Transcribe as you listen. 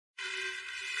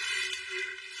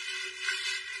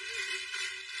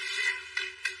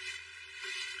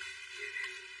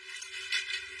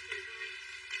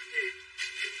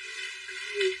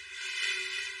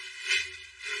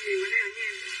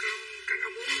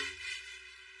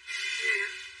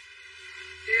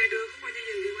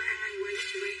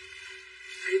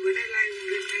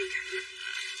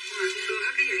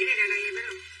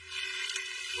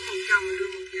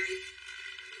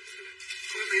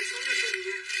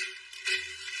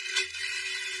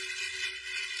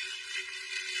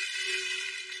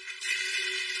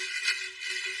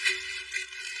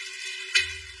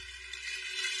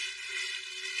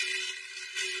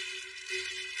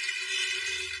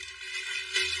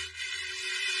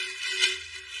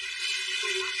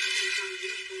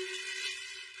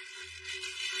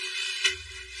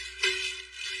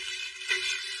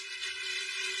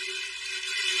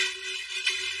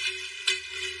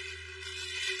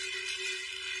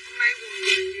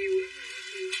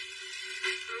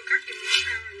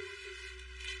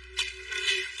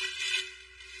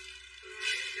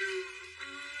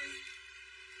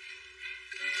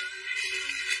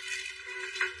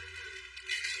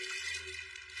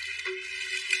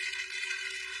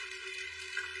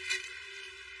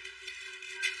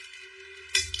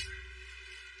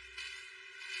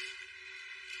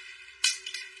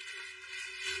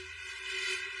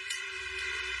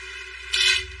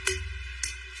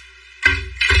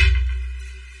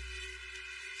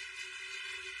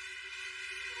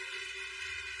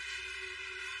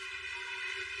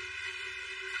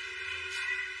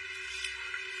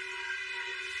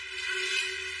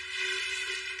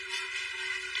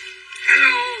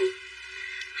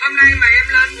nay mà em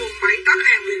lên quần 7 tấc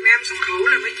hàng Việt Nam xuất khẩu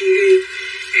là mấy chị ghiền.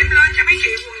 Em lên cho mấy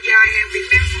chị quần dài hàng Việt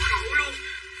Nam xuất khẩu luôn.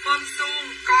 Phơm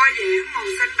suông, co giãn, màu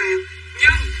xanh bạc.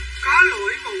 Nhưng có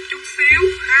lỗi một chút xíu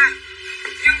ha.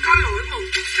 Nhưng có lỗi một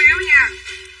chút xíu nha.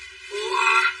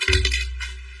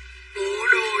 Bộ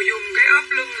đồ dùng cái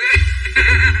ốp lưng ghê.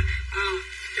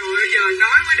 Trời ơi, giờ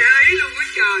nói mới để ý luôn á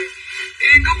trời.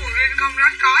 Yên có quần rin không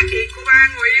rách có chị, cô ba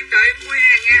ngồi im đợi em quy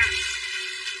hàng nha.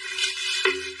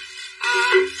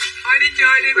 Thôi đi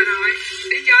chơi đi bà nội.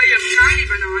 Đi chơi giùm cái đi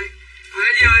bà nội.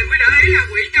 Giờ mới để ý là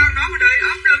quỷ chân đó mới để ý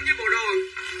ốp lưng với bộ đồ.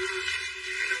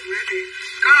 Cái đồng má này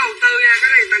có đầu tư nha, cái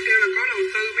này ta kêu là có đầu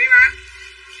tư mấy má.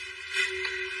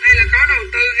 Đây là có đầu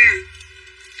tư nha.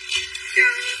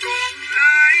 Chẳng còn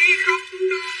ai khóc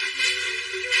nữa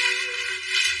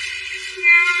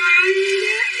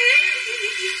ngài để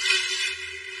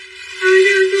ai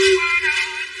đưa tôi qua đó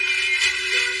chiều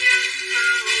cho nhân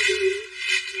sao điều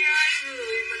nhai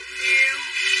người mình yêu.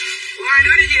 Ủa hai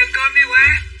đứa đi về ăn cơm đi qua.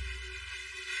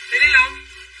 Đi đi luôn.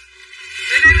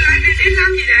 Đi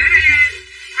làm gì để đây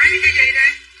mấy cái gì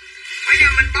đây. Bây giờ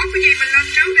mình bóc cái gì mình lên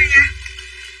trước đây nha.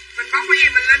 Mình bóc cái gì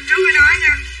mình lên trước cái đó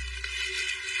nha.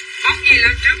 Bóc gì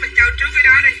lên trước mình trao trước cái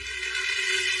đó đi.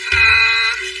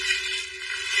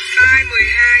 Size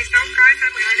 12, 6 cái,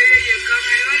 size 12 đi về cơm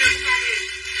này nói đừng có con gì.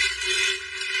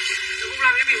 Đừng có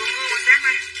làm cái bị bóng gương mà sát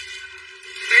này.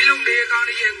 Đi luôn đi con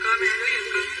đi về cơm này, đứa về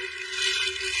cơm.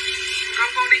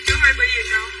 Con đi trước hay bây giờ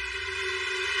sao?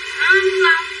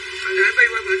 Không. Để bây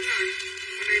qua bển rồi.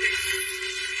 Con đi đi.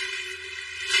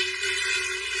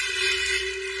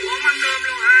 Ủa không ăn cơm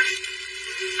luôn hả?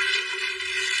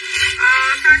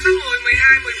 Size số 10,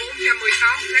 12, 14 và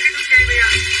 16. Lấy cái thuốc dây bây giờ.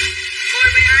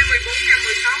 10, 12, 14 và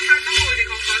 16. Size số 10 thì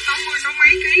còn có 60, 60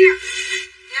 mấy ký á.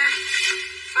 Nha.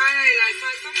 Size này là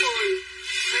size số 10.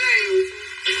 Cái này là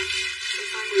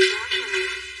size 18 rồi.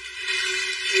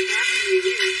 18 là gì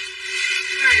vậy?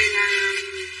 Cái này là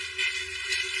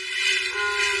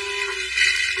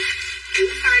đủ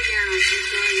size dài.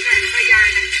 Cái này size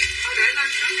dài này. Thôi để lên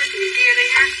trước cho chị kia đi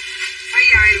ha. Size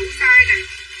dài đủ size này.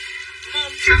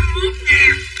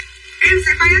 101.000. Em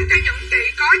sẽ bán cho những chị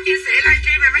có chia sẻ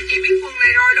livestream mà mấy chị biết quần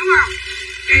này rồi đúng không?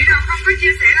 Chị nào không có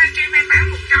chia sẻ livestream em bán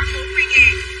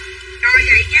 140.000. Rồi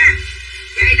vậy nha.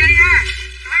 Vậy đi ha.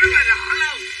 Nói rất là rõ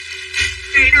luôn.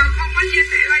 Chị nào không có chia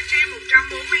sẻ livestream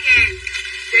 140.000.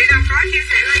 Chị nào có chia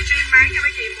sẻ livestream bán cho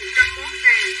mấy chị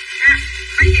 101.000 ha.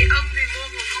 Mấy chị ưng thì mua,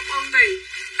 còn không ưng thì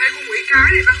đây con quỷ cái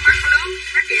này bắt mắt có nước.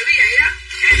 Các kiểu như vậy đó.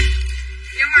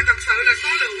 Nhưng mà thật sự là số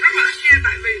lượng rất là ít nha.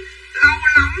 Tại vì lâu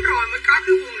lắm rồi mới có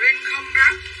cái quần rin không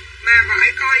rách mà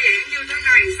vải co giãn như thế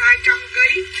này, size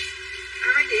 100kg.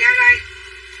 Mấy chị ở đây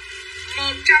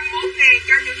 101.000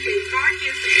 cho những chị có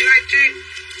chia sẻ livestream.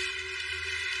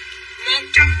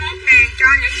 101.000 cho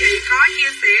những chị có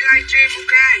chia sẻ livestream.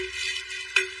 Ok.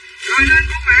 Rồi lên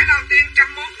con mã đầu tiên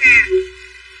 101.000.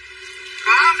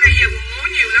 Có hôm nay về quần ngố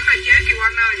nhiều lắm rồi chế Kiều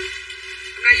Anh ơi.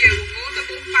 Hôm nay về quần ngố tới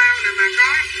 4 bao nè mà có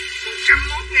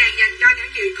 101.000 dành cho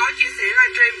những chị có chia sẻ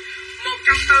livestream.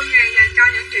 140.000 dành cho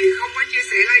những chị không có chia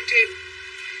sẻ livestream.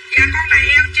 Dạ con này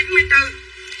eo 94.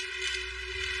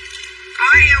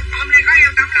 Có eo, hôm nay có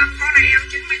eo 85, con này eo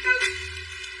 94.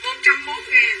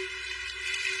 101.000.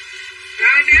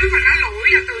 Rồi nếu mà nó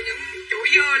lỗi là từ những chỗ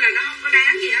dơ là nó không có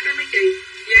đáng gì hết đó mấy chị.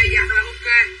 Về giặt là ok.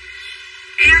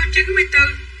 Eo 94.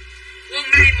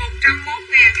 Quần này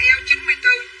 101.000, eo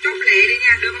 94. Chốt lẹ đi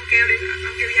nha, đưa băng keo đi,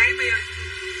 băng keo giấy bây giờ.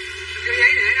 Băng keo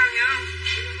giấy để đâu nhớ không?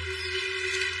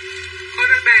 Coi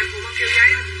trên bàn của băng keo giấy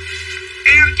không?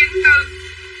 Eo 94.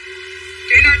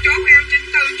 Chị nào chốt eo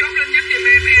 94, chốt lên giúp giùm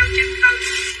em eo 94.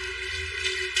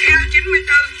 Eo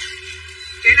 94.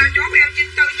 Chị nào chốt eo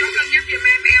 94, chốt lên giúp giùm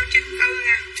em eo 94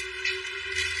 nha.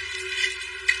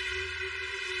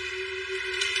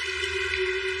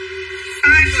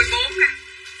 Size 14 nè.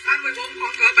 Size 14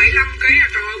 còn cỡ 75kg rồi.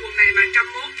 Trời ơi quần này mà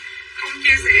 101. Không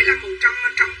chia sẻ là 100,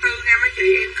 140 nha mấy chị.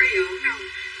 Em có giỡn đâu.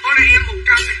 Con này em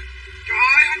 100 nè. Trời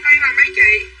ơi hôm nay mà mấy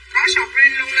chị có sọt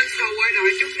rin luôn lên sầu ơi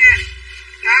đợi chút nha.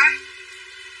 Đó.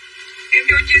 Em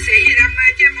vô chia sẻ gì đam mê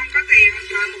chứ em không có tiền.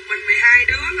 Trời một mình 12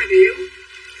 đứa mà biểu.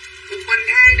 Một mình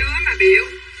 2 đứa mà biểu.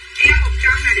 Em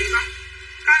 100 nè đẹp không?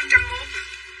 Có 101 à?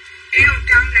 Em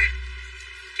 100 nè.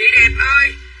 Chị đẹp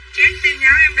ơi. Chết tin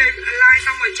nhắn em đi. Like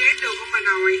xong rồi chết được không bà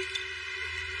nội?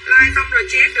 Like xong rồi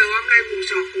chết được hôm nay quần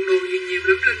sọt quần đồ gì nhiều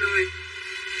lắm Linh ơi.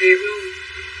 Thiệt luôn.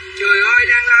 Trời ơi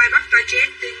đang like bắt ta chết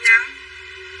tin nhắn.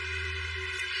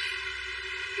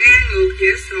 Ngang ngược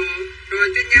dễ sợ. Rồi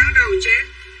tin nhắn đâu chết.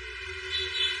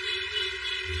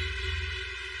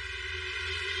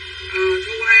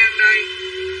 Thu An đây.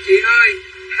 Chị ơi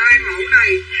 2 mẫu này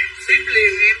ship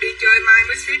liền em đi chơi mai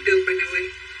mới ship được bà nội.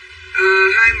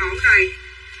 2 mẫu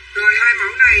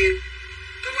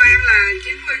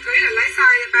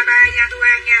nha Thu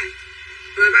An nha.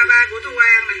 Rồi 33 của Thu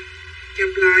An nè,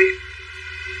 chụp lại.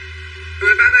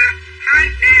 Rồi 33 hai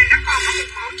nè, nó còn có một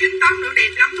mẫu 9 tóc nữa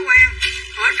đẹp lắm Thu An.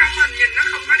 Ở trong hình nhìn nó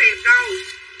không có đẹp đâu.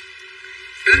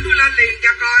 Để tôi lên liền cho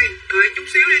coi. Đợi chút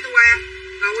xíu đi Thu An.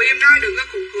 Ngồi im đó, đừng có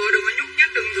cục cửa, đừng có nhúc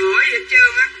nhích, đừng thở gì hết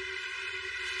trơn á.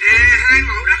 À, hai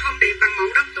mẫu đó không đẹp bằng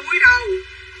mẫu đắp túi đâu.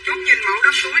 Chút nhìn mẫu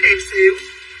đắp túi đẹp xỉu.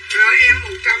 Rồi eo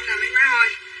 100 nè mấy má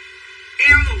ơi.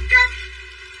 Eo 100.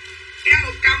 Eo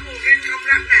 100 quần riêng không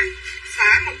rách nè.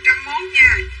 Xả 101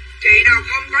 nha. Chị nào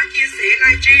không có chia sẻ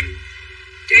livestream,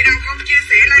 chị nào không chia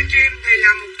sẻ livestream thì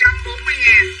là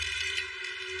 140.000.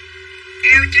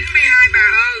 Eo 92 bà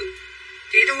ơi.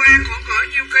 Chị Thu An khoảng cỡ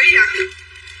nhiêu ký ạ?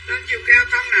 Lên chiều cao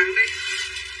cân nặng đi.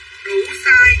 Đủ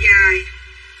size dài.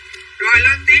 Rồi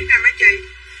lên tiếp nè mấy chị.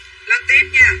 Lên tiếp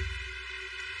nha.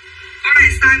 Con này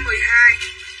size 12.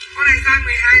 Con này size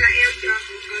 12 là eo cho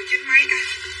khoảng cỡ 9 mấy ta.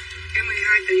 Eo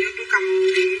 12 tự nhiên tôi cầm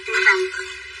điện tôi cầm.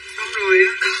 Xong rồi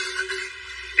á.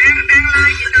 Đang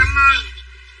like chị Tâm ơi.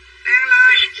 Đang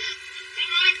like.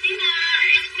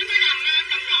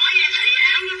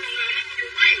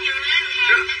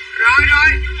 Rồi.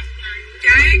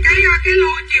 Cái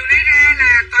lô chiều nay ra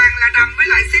là toàn là đầm với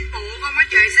lại xếp bộ không á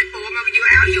chị, xếp bộ mà vừa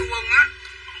áo vừa quần á.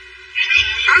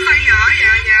 Có size nhỏ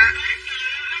dạ.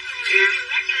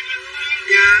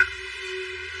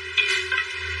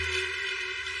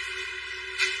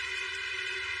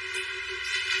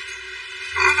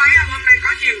 Có váy không? Hôm nay có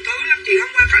nhiều thứ lắm chị, hôm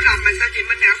qua có đầm mà sao chị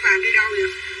Minh Hảo Phạm đi đâu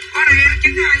vậy? Con này eo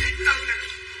 92 94 nè.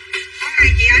 Con này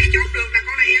chị ấy chốt được là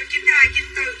con này eo 92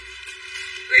 94.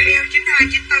 Cái eo 92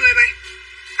 94 ơi bay.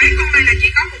 Mấy con này là chỉ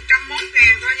có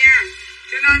 101.000 thôi nha.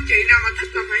 Cho nên chị nào mà thích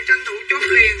là phải tranh thủ chốt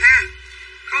liền ha.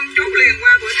 Không chốt liền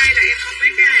qua bữa nay là em không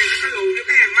biết cái hàng nó có lùn với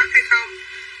cái hàng mắc hay không.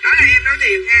 Đó là em nói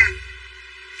thiệt nha.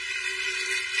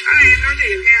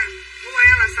 Mua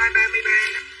em là size 33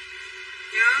 đó.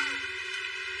 Nhớ.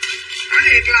 Nói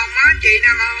thiệt lòng á, chị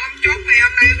nào mà không chốt ngày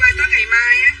hôm nay qua tới ngày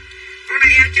mai á. Con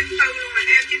này eo 94 luôn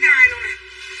nè, eo 92 luôn nè.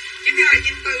 92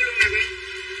 94 luôn nè bạn.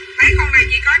 Mấy con này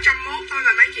chỉ có 101 thôi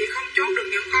mà mấy chị không chốt được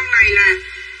những con này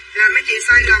là mấy chị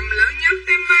sai lầm lớn nhất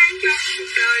em mang cho cuộc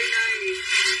đời này.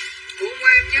 Ủa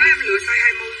qua em nhớ em lựa size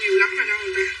 20 nhiều lắm mà đâu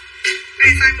người ta. Đây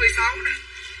size 16 nè.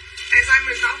 Đây size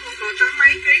 16 cũng có 8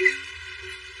 mấy ký nè.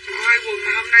 Trời ơi quần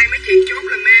mà hôm nay mấy chị chốt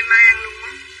là mê man luôn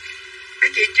á. Mấy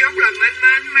chị chốt là mến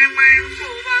mang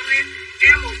phù vân em.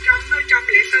 Eo 100 tới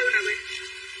 104 nè bạn.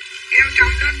 Eo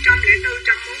 100 đến 104,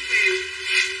 101.000.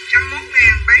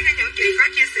 101.000 bán cho những chị có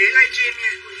chia sẻ livestream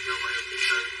nha.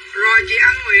 Rồi chị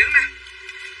Anh Nguyễn nè.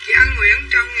 Chị Anh Nguyễn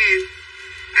 100.000.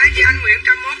 Chị Anh Nguyễn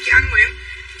 101, chị Anh Nguyễn.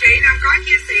 Chị nào có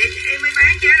chia sẻ em mới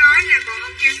bán giá đó nha. Còn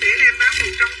không chia sẻ là em bán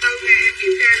 140 nha. Em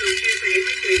kiểm tra được chia sẻ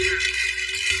với chị nè.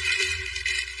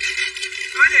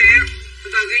 Nói thiệt.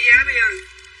 Từ ghi giá bây giờ.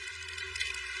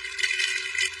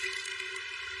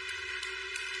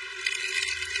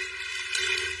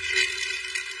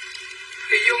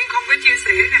 Thì Dung không có chia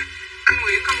sẻ nè. Anh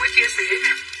Nguyễn không có chia sẻ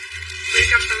nè. Vì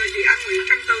 140 chị Anh Nguyễn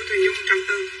 140 thì Dung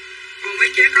 140. Còn mấy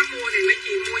chế có mua thì mấy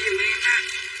chị mua giùm em ha.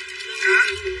 Đó.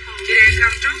 Chị đẹp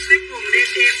lần trước ship quần đen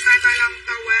cho em size 35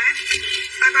 to quá.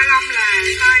 Size 35 là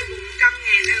size quần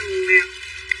 100.000 hay là quần nào.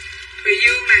 Thùy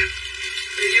Dương nè.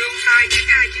 Thùy Dương size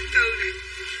 92 94 nè.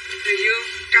 Thùy Dương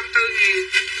 140.000.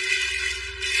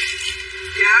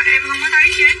 Dạ em không có thấy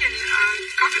chế nhìn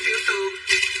có cái biểu tượng.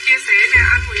 Chia sẻ nè,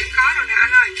 anh Nguyễn có rồi nè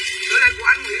anh ơi. Sửa lại của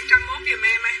anh Nguyễn 101 giùm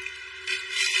em ấy.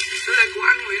 Sửa lại của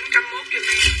anh Nguyễn 101 giùm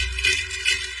em.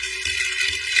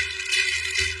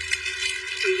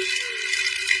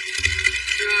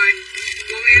 Rồi,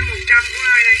 quần em 100 của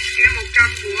ai đây? Em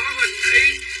 100 của Huỳnh Ý,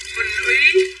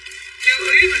 Như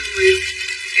Ý Huỳnh Nguyễn.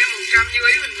 Em 100 Như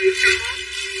Ý Huỳnh Nguyễn 101.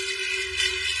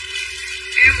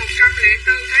 Em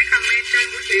 104 thấy comment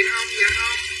trên của chị không? Dạ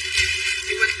không.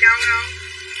 Chị Quỳnh Châu đâu?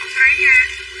 Không thấy nha.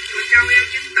 Quỳnh Châu em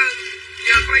 94.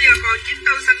 Giờ còn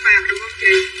 94 xanh bạc được không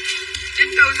chị?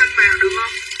 94 xanh bạc được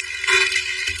không?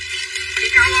 Chị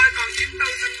Châu ơi, còn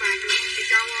 94 xanh bạc được không chị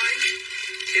Châu ơi?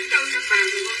 94 xanh bạc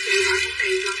được không chị? Hỏi cũng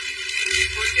đẹp lắm.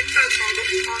 Còn 94 còn đúng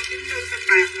con 94 xanh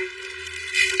bạc nè.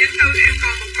 94 em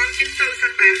còn một con 94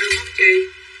 xanh bạc được không chị?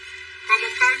 Còn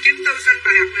một con 94 xanh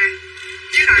bạc nè.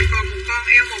 Với lại còn một con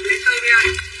eo 104 đi ơi.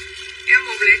 Eo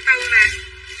 104 nè.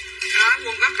 Đó,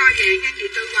 quần có co giãn nha chị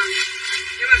Tư Vân.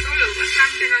 Nhưng mà số lượng ít lắm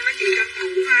cho nên mấy chị tranh thủ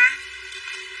ha.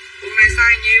 Quần này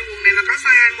size nhiêu? Quần này mà có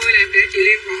size 20 là em để chị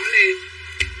Liên vỏ liền.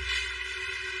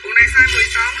 Quần này size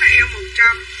 16 là eo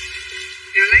 100.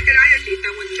 Giờ lấy cái đó cho chị Tờ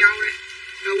Quỳnh Châu đây.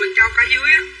 Tờ Quỳnh Châu có dưới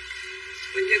á.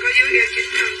 Quỳnh Châu có dưới eo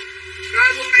 94. Rồi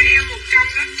quần này eo 100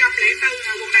 đến 104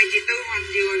 nè. Quần này chị Tư Hoành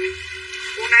vừa nè.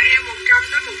 Quần này eo 100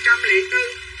 đến 104.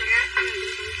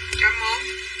 101.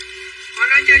 Họ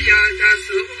nói chứ giờ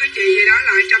sửa của cái chị gì đó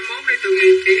lại 101 đi tội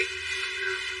nghiệp chị.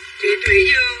 Chị Thủy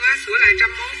Dương á, sửa lại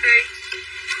 101 đi.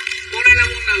 Quần này là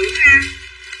quần nữ ha.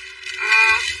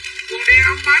 Quần đen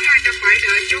ống bát 270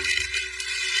 đợi chút.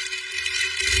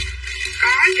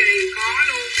 Có chị, có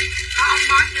luôn. Có ống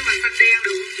bát nhưng mà xanh đen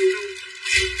được không chị luôn.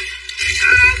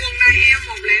 Quần này eo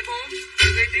 104.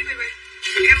 Rồi đi tiếp đi.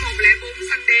 Em 104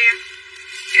 xanh đen.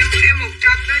 Em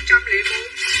 100 đó 104.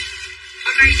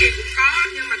 Hôm nay chị cũng có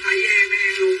nhưng mà tại vì hàng này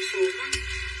hàng lộn xộn á.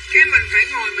 Cái mình phải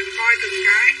ngồi mình coi từng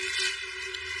cái.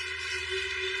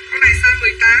 Con này size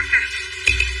 18 nè.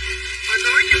 Hồi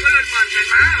tối chưa có lên mền rồi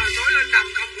má, hồi tối lên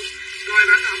đồng không cũng. Rồi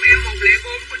bạn học em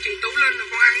 104 của chị Tú Linh rồi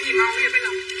con ăn cái gì mau vậy mấy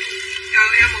lòng.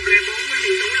 Em 104 của chị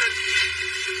Tú Linh.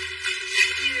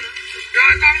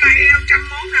 Rồi con này eo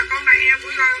 101 nè, con này eo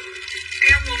của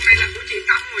eo quần này là của chị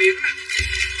Tâm Nguyễn nè.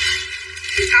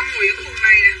 Chị Tâm Nguyễn quần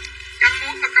này nè.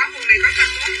 101 và có quần này có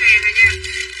 101 ngàn rồi nha.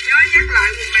 Nhớ nhắc lại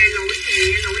quần này lỗi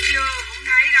nhẹ, lỗi dơ, không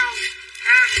thấy đâu.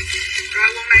 Ha. Rồi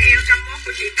quần này eo 101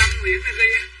 của chị Tâm Nguyễn này ghi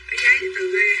á. Cái giấy từ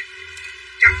ghi.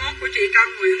 101 của chị Tâm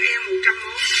Nguyễn eo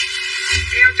 101.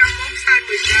 Eo 101 size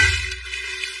 13.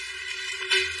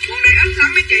 Quần này ít lắm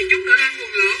mấy chị, chút nữa lên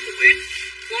quần lỡ cũng ít.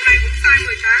 Quần này cũng size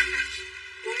 18 nè.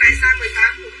 Quần này size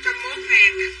 18 cũng 101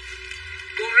 ngàn nè.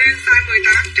 Quần riêng size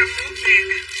 18 101 ngàn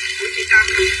nè. Của chị Tâm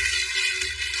nè.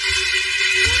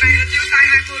 Quần này hình như size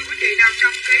 20 của chị nào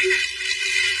 100kg nè.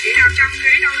 Chị nào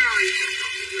 100kg đâu rồi.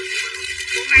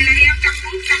 Quần này là eo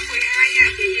 101 112 nha.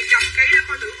 Chị gì 100kg nó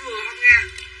có thử vừa không nha.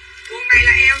 Quần này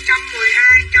là eo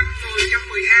 112 110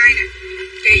 112 nè.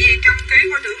 Chị gì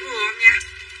 100kg có thử vừa không nha.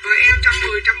 Rồi eo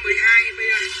 110 112 bây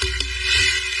giờ.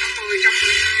 110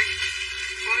 112.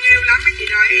 Còn nhiều lắm mấy chị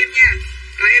đợi em nha.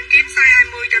 Rồi em kiếm size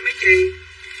 20 cho mấy chị.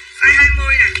 Size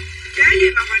 20 nè. Giá gì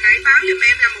mà hồi nãy báo giùm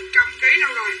em là 100kg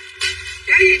đâu rồi.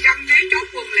 Giá gì 100kg chốt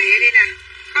quần lẹ đi nè.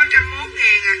 Có 101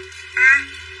 ngàn à.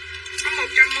 Có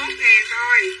 101 ngàn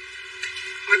thôi.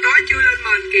 Hồi tối chưa lên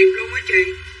mền kịp luôn á chị.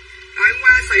 Rồi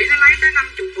qua sĩ nó lấy tới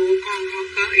 50 bộ còn họ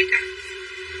cỡ ít à.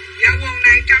 Dạ quần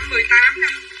này 118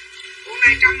 nè. Quần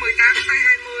này 118 size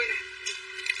 20 nè.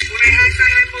 Quần này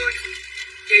size 20.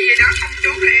 Chị gì đó không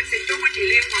chốt là em sẽ chốt với chị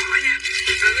Liên Võ nha.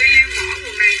 Rồi ghi Liên Võ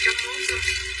quần này 101 luôn.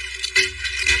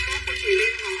 101 của chị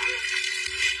Liên Võ luôn.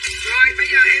 Rồi bây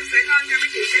giờ em sẽ lên cho mấy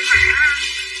chị cái mã.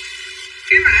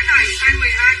 Cái mã này size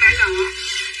 12 mã lỡ.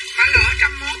 Mã lỡ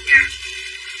 101 nha.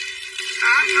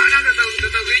 Đó, nó từ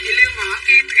từ ghi chị Liên Võ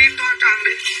kim to tròn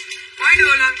đi. Mới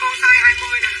đưa lên con size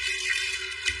 20 nè.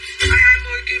 Size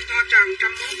 20 kim to tròn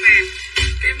 101 ngàn.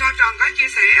 Kim to tròn có chia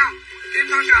sẻ không? Kim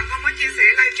to tròn không có chia sẻ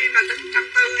livestream là tính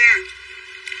 140 nha.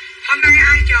 Hôm nay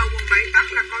ai chờ quần 7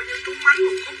 tấc là coi như trúng bánh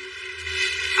một khúc.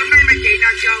 Hôm nay mà chị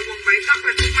nào chờ quần 7 tấc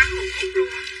là trúng bánh một khúc luôn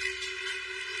á.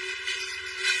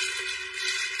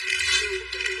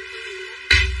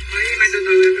 Vậy mà từ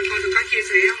từ coi được có chia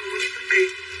sẻ không? Không có biết tính tiền.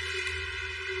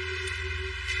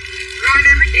 Rồi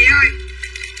nè mấy chị ơi.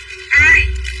 Ai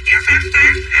eo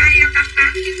 88, ai eo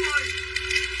 88 90.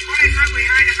 Có này size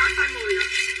 12 là có size 10 rồi.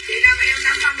 Chị nào mà eo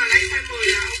 85 là lấy size 10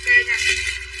 là ok nha.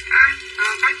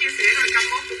 Có chia sẻ rồi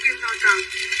 101 của kim to tròn.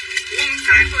 Quần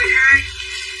size 12.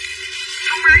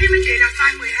 Không lấy với mấy chị là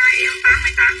size 12 eo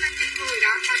 88 đến 90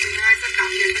 đó, size 12 xanh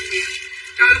đậm và xanh nhẹ.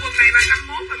 Trời quần này mà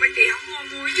 101 mà mấy chị không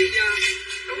mua gì giờ.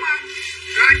 Đúng không?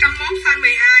 Rồi 101 size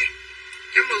 12.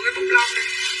 Cho mượn cái bút lông này.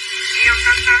 Eo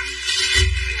 88.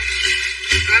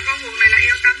 Rồi con quần này là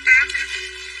eo 88 nè.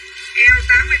 Eo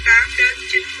 88 đến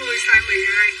 90 size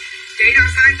 12. Chị nào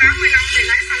size 85 thì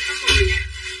lấy size số 10 nha.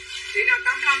 Chị nào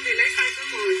 85 thì lấy size số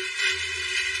 10.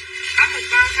 Có một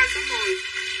bao size số 10.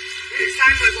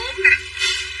 Size 14 nè.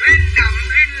 Rin đậm,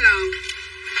 rin lợt.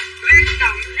 Rin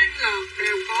đậm, rin lợt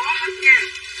đều có hết nha.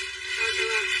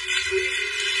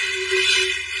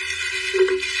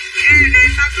 Nè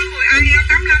size số 10 ai eo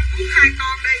 85 cuốn 2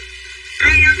 con đi.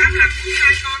 Ai eo 85 cuốn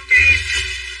 2 con cho em.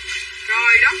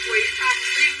 Rồi đất quỷ thần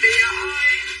tiên địa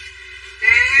ơi.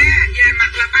 Nè, về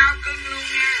mặt là bao cưng luôn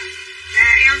nha. Nè,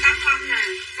 eo 85 nè.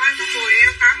 Size số 10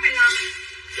 eo 85.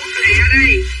 Quất lẹ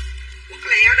đi. Quất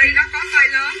lẹ đi, nó có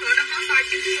size lớn nữa. Nó có size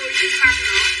 90, 95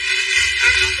 nữa.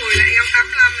 Size số 10 là eo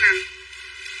 85 nè.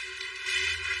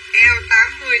 Eo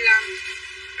 85.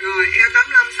 Rồi, eo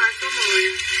 85 size số 10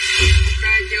 nè. Ok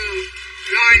chưa?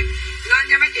 Rồi, lên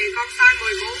cho mấy chị con size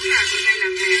 14 nè. Con này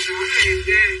làm hàng rõ ràng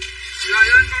ghê. Rồi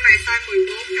lên con này size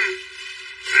 14 nè.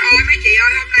 Ôi mấy chị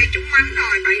ơi, hôm nay trúng bánh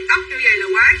rồi. 7 tấc như vậy là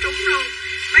quá trúng luôn.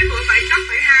 Mấy bữa 7 tấc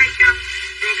phải 200.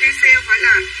 Rồi khi sale phải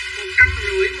là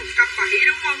 150, 170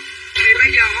 đúng không? Thì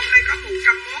bây giờ hôm nay có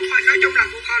 101 thôi. Nói chung là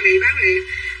mua kho lị bán lị.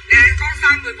 Nè con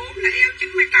size 14 là eo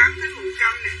 98 tới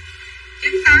 100 nè.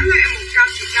 98 là em 100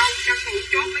 chị Châu, tranh thủ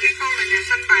chốt mấy cái con này nè,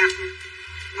 xanh bạc mà.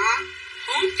 Đó,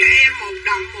 hốt cho em một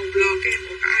đậm một lượt em.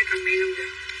 Ủa có ai cần đi luôn kìa.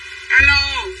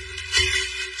 Alo.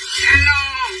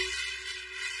 Alo.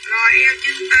 Rồi eo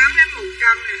 98 đến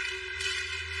 100 nè.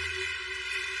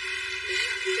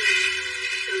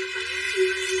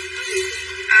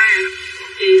 Ai à?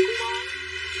 Chị của bố.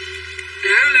 Để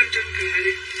nó lên trên kệ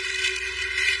đi.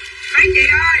 Mấy chị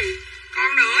ơi,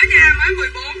 còn nữa nha, mới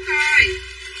 14 thôi.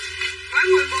 Mới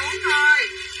 14 thôi.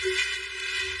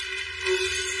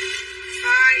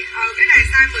 Size, cái này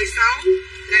size 16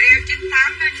 là eo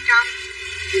 98 đến 100.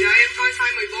 Giờ em coi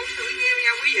size 14 thử nhiêu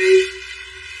nha quý vị.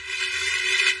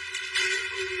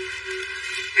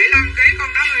 75 kg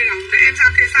con đó hơi rộng. Để em sao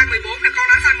kia size 14 là con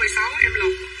đó size 16 em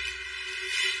lục.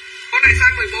 Con này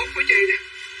size 14 của chị nè.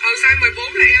 Size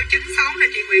 14 là eo 96 là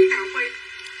chị Nguyễn Thảo My.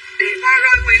 Để qua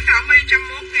rồi Nguyễn Thảo My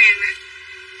 101.000 nè.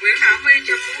 Nguyễn Thảo My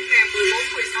 101.000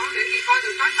 14 16 để chị coi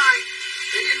được có size.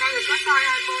 Để chị coi được có size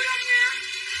 20 không nha.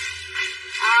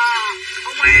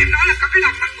 Hôm qua em nói là có cái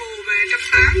đồng măng gù về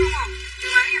 180 đúng không? Chứ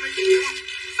mấy em mấy chị đúng không?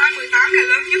 Size 18 là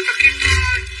lớn nhất là Kim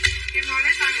thôi. Kim thôi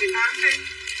lấy size 18 đi.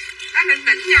 Nó định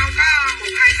đỉnh nhau có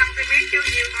 1-2 cm chứ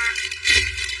nhiều mà.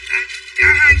 Cả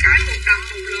hai cái một đậm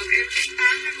một lượt em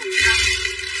 98 đến 100.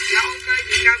 Dạ ok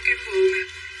chị Cao Kim Phượng nè.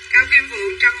 Cao Kim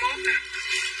Phượng 101 nè.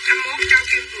 101 Cao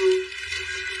Kim Phượng.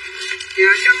 Dạ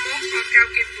 101 con Cao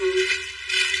Kim Phượng.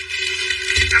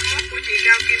 101 của chị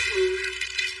Cao Kim Phượng nè.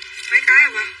 Mấy cái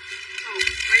không ạ?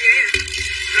 Mấy giấy à?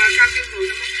 Rồi Cao Kim Phượng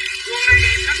 101. Quần này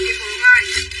đẹp lắm chị Phượng ơi.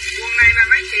 Quần này mà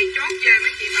mấy chị chốt về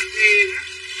mấy chị mặc ghiền á.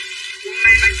 Quần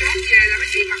này mà chốt về là mấy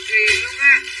chị mặc ghiền luôn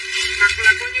ha. Mặc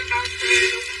là coi như bao phê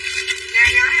luôn. Nhà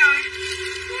gái ơi.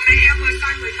 Quần này em ơi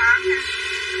size 18 nè.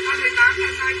 Size 18 là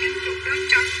size 90 đến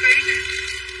 100 kg nè.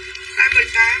 Size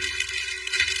 18.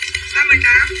 Size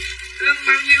 18. Lưng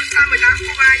bao nhiêu? Size 18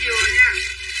 có 3 dừa nha.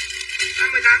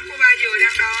 Size 18 có 3 dừa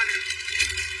đang đo nè.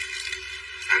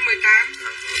 Size 18.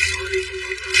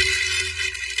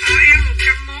 Em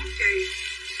 101 chị.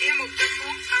 Em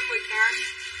 101 size 18.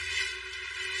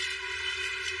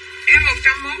 Em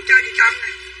 101 cho chị Tâm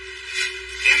nè.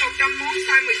 Em 101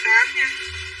 size 18 nha.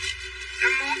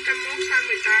 101 size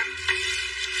 18.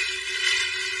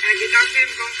 Chị Tâm thêm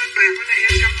con xanh bạc cái này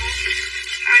em 101.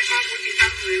 Hai con của chị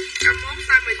Tâm Nguyễn 101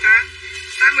 size 18.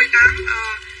 Size 18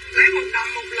 lấy một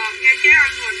đậm một lợt nha chế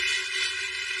anh Quần.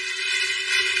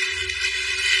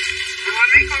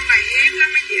 Mấy con này hiếm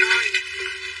lắm mấy chị ơi.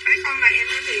 Mấy con này em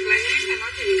nói thiệt là hiếm là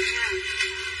nói thiệt nha.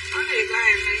 Nói thiệt là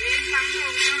hàng này hiếm lắm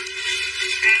luôn đó.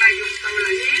 Hàng này dùng từ là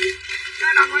hiếm. Chứ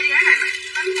đâu có giá này mày.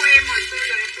 Tính của em hồi xưa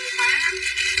giờ em buôn bán.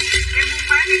 Em buôn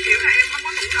bán cái kiểu là em không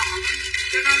có tủ đòn.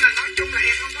 Cho nên là nói chung là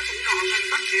em không có tủ đòn bằng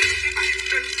tất cả những cái bạn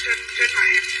trên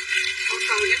mạng. Còn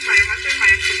từ những bạn ở trên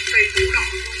mạng cực kỳ tủ đòn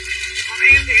luôn. Còn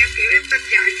em thì em kiểu em tin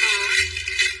dạy cờ.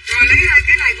 Rồi lấy hai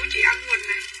cái này của chị Anh Quỳnh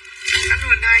nè. Anh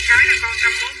Quỳnh hai cái là con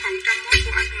 101 còn 101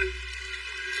 của anh Quỳnh.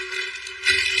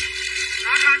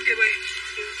 Nó hết chị Bì.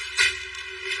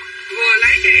 Vừa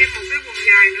lấy cho em một cái quần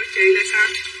dài nữa chị là sao?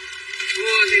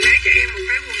 Vừa thì lấy cho em một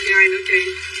cái quần dài nữa chị.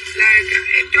 Là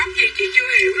em chốt gì chị chưa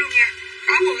hiểu luôn nha.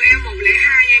 Có quần eo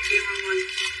 102 nha chị Hoàng Quỳnh.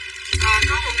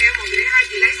 Có quần eo 102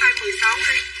 chị lấy size 16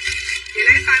 đi. Chị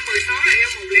lấy size 16 là eo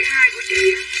 102 của chị.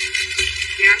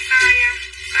 Dạ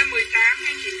size 18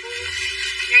 nha chị Phu.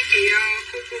 Nha chị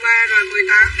Cocoba rồi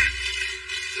 18 nè.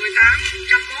 18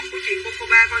 101 của chị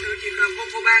Cocoba coi thử chị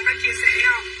Cocoba có chia sẻ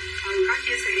không? Có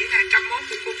chia sẻ là 101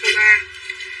 của Cocoba.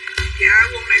 Dạ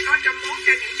quần này có 101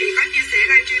 cho những chị có chia sẻ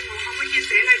livestream, còn không có chia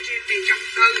sẻ livestream thì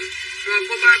 140. Rồi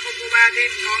Cocoba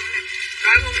thêm con nè.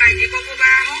 Rồi quần này chị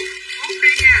Cocoba hốt đi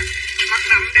nha. Mặc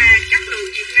đậm đà chất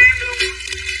lượng Việt Nam luôn.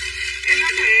 Em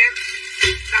nói thiệt,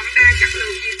 đậm đà chất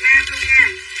lượng Việt Nam luôn nha.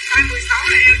 Size 16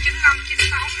 là eo 95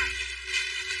 96 nè.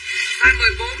 Size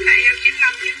 14 là eo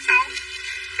 95 96.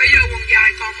 Bây giờ quần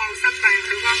dài còn màu xanh bạc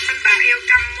được không? Xanh bạc eo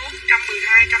 101,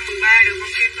 112, 113 được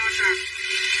không Kim Thôi rồi.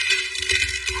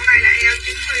 Con này là eo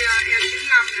 90, eo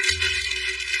 95 nè.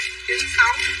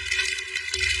 96 nè.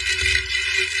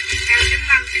 Eo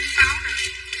 95, 96 nè.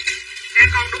 Nè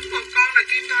còn đúng một con là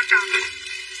Kim Thoa Trần.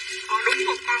 Còn đúng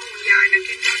một con quần dài là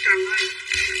Kim Thoa Trần ơi.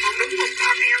 Còn đúng một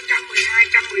con eo 112,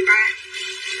 113.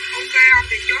 Ok không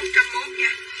thì chốt 101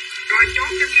 nha. Rồi chốt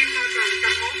cho Kim Thoa Trần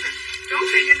 101 nè. Chốt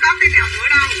thì chứ có cái nào nữa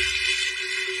đâu.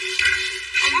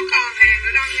 Không có còn hàng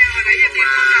nữa đâu nha. Hồi nãy giờ Kim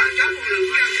Thoa Trần chốt một lượng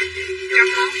cho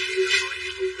 101.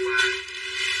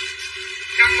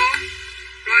 101.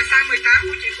 Rồi size 18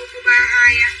 của chị Cocoba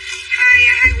hai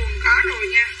quần có rồi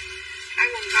nha. Hai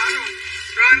quần có rồi.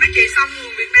 Rồi mấy chị xong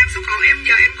nguồn Việt Nam xuất khẩu em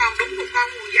giờ em còn đúng một con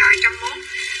quần dài 101.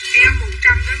 Eo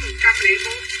 100 đến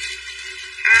 104.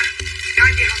 Cho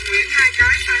chị Hồng Nguyễn 2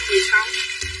 cái size 16.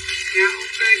 Dạ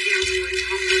ok chị Hồng Nguyễn.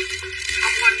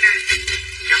 Hồng Quỳnh nè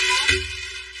 101.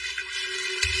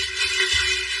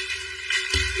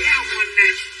 Với Hồng Quỳnh nè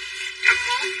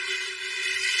 101.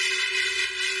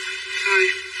 Rồi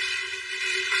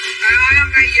trời ơi hôm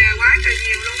nay về quá trời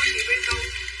nhiều luôn á chị Vy Tu.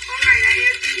 Con này là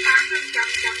eo 98 đến 100,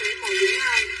 101,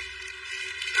 02 nè.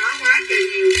 Đó quá trời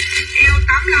nhiều. Eo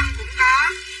 85 cũng có.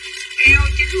 Eo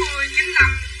 90,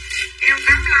 95, eo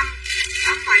 85,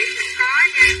 87 cũng có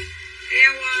nha.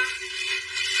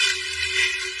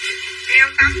 Eo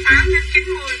 88 đến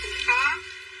 90 cũng có.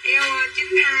 Eo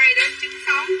 92 đến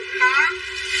 96 cũng có.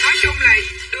 Nói chung là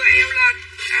đưa eo lên.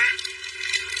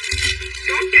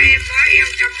 Chốt cho em với eo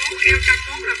 101. Eo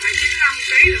 101 là phải 95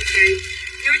 kg được chị.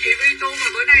 Như chị Vi Tu mà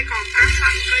bữa nay còn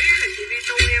 85 kg là chị Vi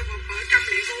Tu eo còn ở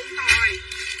 104 thôi.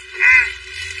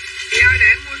 Chị ơi để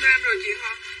em mua thêm rồi chị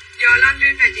không? Giờ lên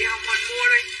trên này chị Hồng Quỳnh mua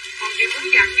đi. Còn chị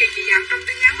muốn dặn gì chị dặn trong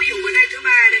tin nhắn, ví dụ bữa nay thứ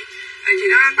 3 đi. Chị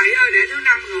nói anh Bảy ơi để thứ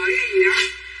 5 gửi hay gì đó.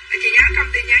 Chị nhắn trong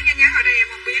tin nhắn ở đây em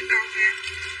không biết đâu nha.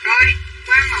 Rồi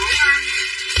qua mẫu.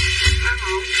 Qua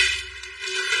mẫu.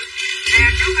 Nè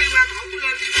trước khi qua mẫu tôi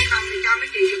lên cái con đầm thì cho mấy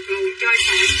chị giật lộn chơi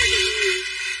sản cho chị vui.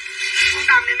 Con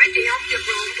đầm này mấy chị không giật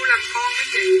lộn tôi làm con mấy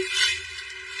chị.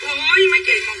 Tôi hứa với mấy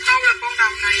chị một câu là con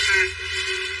đầm này mà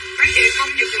mấy chị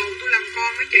không giật lộn tôi làm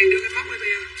con mấy chị đưa cái móc ở bây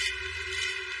giờ.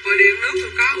 Rồi điện nước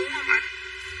tôi có uống không anh?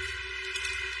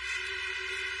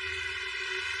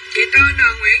 Chị tên là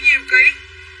Nguyễn nhiêu ký?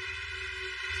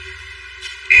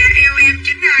 Eo em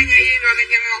 92 nha Yên. Rồi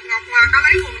nhà Ngọc Hòa có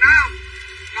lấy quần đó không?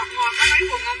 Ngọc Hòa có lấy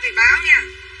quần không thì báo nha.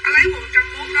 Có lấy quần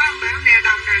 101 đó không báo nè.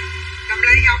 Đầm nè. Đầm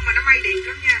lê dông mà nó may đẹp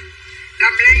lắm nha.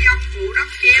 Đầm lê dông phụ đất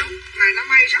chéo mà nó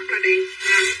may rất là đẹp.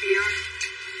 Nè mấy chị ơi.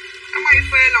 Nó may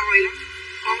phê lòi lắm.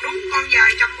 Còn đúng con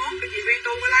dài 101 thì chị Vi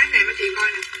Tu cái lái này mấy chị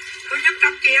coi nè. Thứ nhất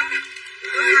đắp chéo nè.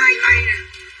 Thứ hai tay nè.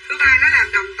 Thứ ba nó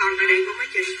làm đồng tầng là đẹp của mấy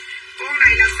chị. Con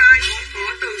này là size một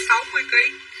cỡ từ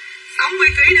 60kg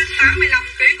 60kg đến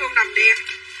 85kg con đầm đen.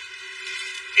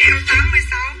 Eo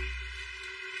 86.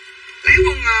 Lấy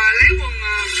quần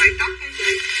 7 tấc nha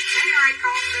chị. Lấy 2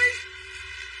 con đi.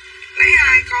 Lấy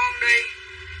 2 con đi.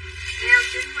 Eo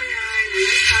 92 là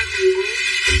lấy size 14.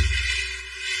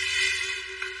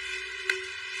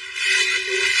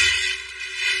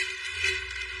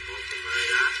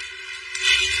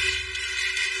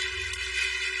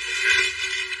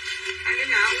 Anh cái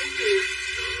nào uống gì vậy?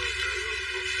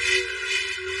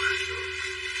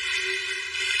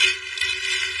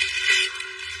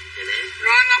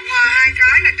 Rồi Ngọc Hòa 2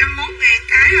 cái là 101.000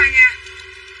 cái thôi nha.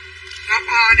 Ngọc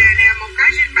Hòa nè một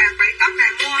cái trên bàn 7 tấc nè.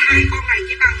 Mua 2 con này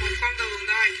chỉ bằng 1 con đường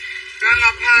thôi. Rồi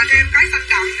Ngọc Hòa thêm cái xanh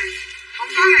đậm nè. Không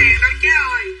có hàng đâu chứ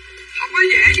ơi. Không có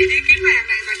dễ gì đi kiếm hàng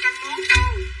này mà 101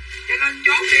 đâu. Cho nên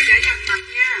chốt đi để dành mặt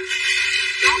nha.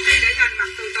 Chốt đi để dành mặt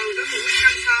từ từ tới buổi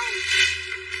năm sau.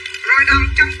 Rồi đầm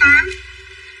 180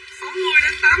 60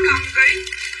 đến 85kg.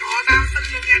 Trời tao xin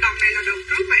luôn nha. Đầm này là đợt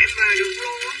trước mà em về được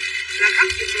luôn á. Là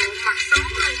khách dịch lộn mặt sướng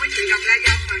luôn mấy chị đầm la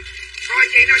dông mà. Rồi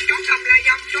chị nào chốt đầm la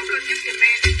dông chốt lên giúp giùm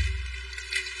em.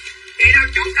 Chị nào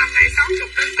chốt đầm này 60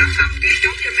 đến 85kg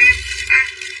chốt giùm em.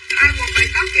 2 quần 7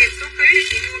 tấc kèm số ký để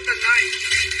chị mua tình ơi.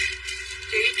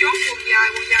 Chị chốt quần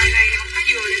dài này không có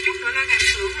vừa để chút nữa lên hàng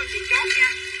xưởng rồi chị chốt nha.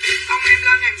 Xong em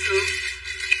lên hàng xưởng.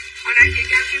 Hồi nãy chị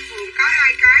Cao Kim Phượng có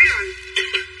 2 cái rồi.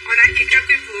 Hồi nãy chị Cao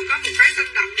Kim Phượng có một cái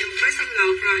xanh đậm và một cái xanh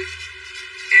lợt rồi.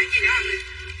 Cái gì đó rồi.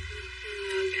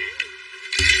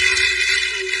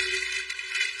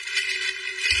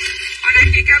 Hồi nãy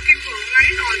chị Cao Kim Phượng lấy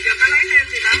rồi, giờ có lấy thêm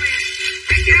thì báo em.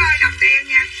 Mấy chị ơi đầm đen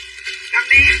nha. Đầm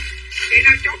đen. Chị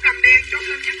nào chốt đầm đen chốt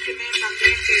lên giúp giùm em. Đầm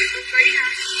đen kèm số ký ha.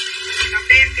 Đầm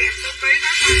đen kèm số ký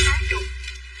có 60.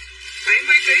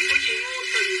 70kg của chị Ngô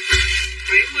Tình.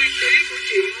 70kg của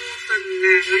chị Ngô Tình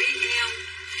là lấy eo.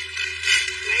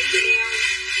 Lấy eo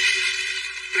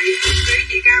 70kg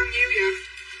chị cao nhiêu vậy?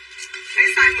 Lấy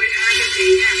size 12 cho chị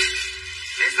nha.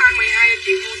 Lấy size 12 cho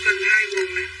chị Ngô Tình 2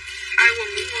 quần nè. 2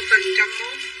 quần của Ngô Tình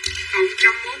 101. Cộng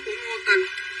 101 của Ngô Tình.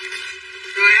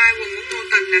 Rồi 2 quần của Ngô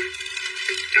Tình nè.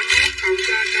 101 cộng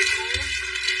cho 101.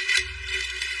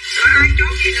 Rồi ai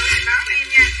chốt gì nữa thì báo em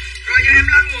nha. Rồi giờ em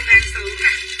lên quần hàng xưởng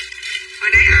nè. Hồi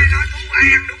nãy ai nói Thu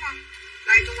An đúng không?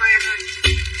 Đây Thu An ơi.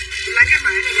 Tôi lấy cái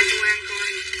mã này cho Thu An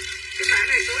coi. Cái mã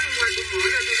này tối hôm qua tôi mở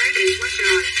ra tôi thấy đẹp quá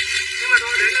trời. Nhưng mà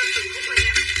thôi để lên từng khúc thôi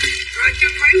nha. Rồi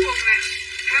chân váy quần nè.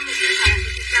 2103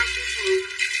 tôi cao Kim Phượng.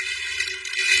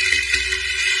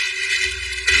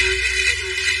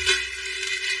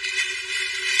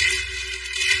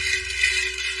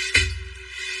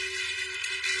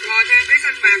 Rồi thêm cái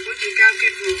xanh bạc của chị Cao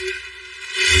Kim Phượng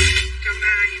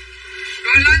 120.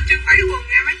 Rồi lên chân váy quần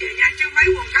nha mấy chị nha. Chân váy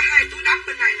quần có 2 túi đắp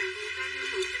bên này nè.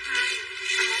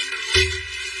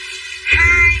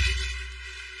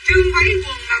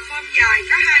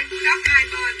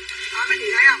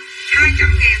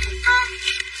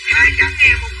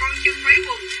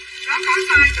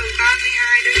 từ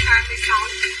 32 đến 36.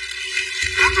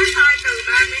 Nó có size từ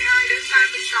 32 đến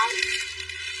 36.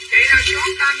 Chị nào chốt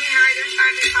 32 đến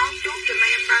 36, chốt dùm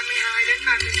em 32 đến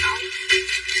 36.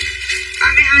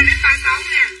 32 đến 36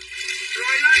 nha.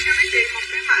 Rồi lên cho mấy chị một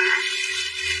cái mã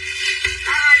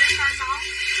 32 đến 36.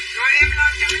 Rồi em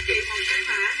lên cho mấy chị một cái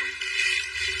mã nè.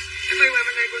 Cái quay qua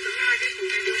bên đây cô tưởng hai cái cùng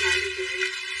này đưa lại cho chị.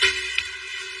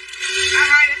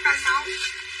 32 đến 36.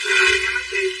 Rồi nha mấy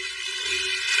chị.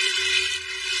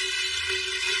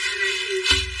 Đây là gì?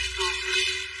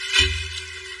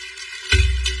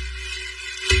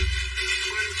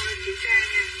 Còn coi kiểm tra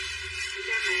nha. Kiểm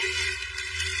tra mã nha.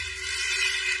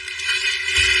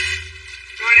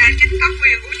 Rồi nè, chính tóc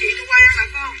viền của chị Thu An là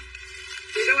phải không?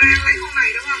 Chị Thu An lấy con này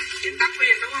đúng không? Chính tóc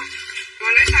viền đúng không?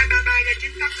 Rồi lấy size 33 cho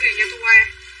chính tóc viền cho Thu An.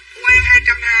 Thu An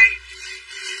 220.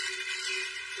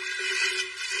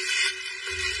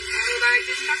 33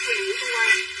 chính tóc viền của Thu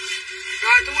An.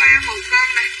 Rồi Thu An một con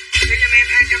này. Để cho em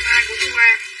 220 của Thu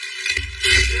An.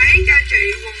 Lấy cho chị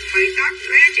quần 7 tóc.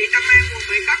 Lấy cho chị Tâm An quần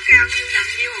 7 tóc cao nhiêu nặng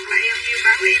nhiêu hoặc là em nhiêu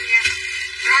báo em nha.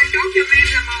 Rồi chốt cho em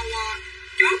là màu.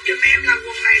 Chốt cho em là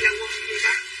quần này là quần gì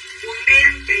ta? Quần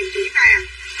đen chạy chỉ vàng.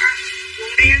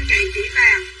 Quần đen chạy chỉ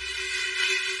vàng.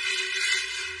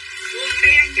 Quần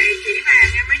đen chạy chỉ vàng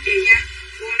nha mấy chị nha.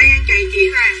 Quần đen chạy chỉ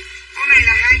vàng. Con này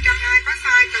là 220, có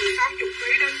size từ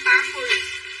 60kg đến 80.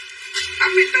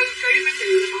 84kg mấy chị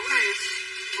là mẫu này ạ.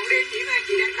 Mẫu đen chỉ vàng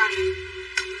chị đang cần.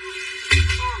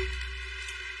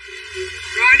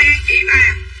 Rồi đen chỉ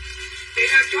vàng. Chị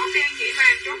nào chốt đen chỉ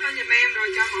vàng chốt lên giùm em rồi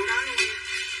cho mẫu đó luôn nha.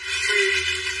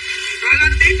 Rồi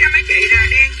lên tiếp cho mấy chị là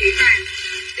đen chỉ vàng.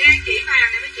 Đen chỉ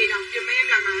vàng này mấy chị đọc giùm em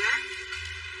là mã.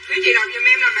 Mấy chị đọc giùm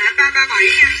em là mã 337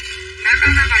 nha. Mã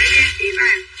 337 đen chỉ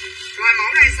vàng. Rồi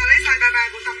mẫu này sao lấy size 33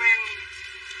 của Tâm An luôn.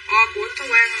 Của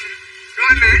Thu An luôn nè. Rồi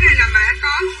mã này là mã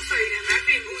có u xì nè, mã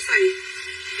viền u xì.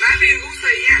 Mã viền u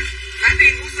xì nha. Mã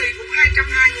viền u xì cũng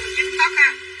 220 quần 9 tóc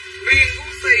ha. Viền u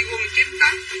xì quần 9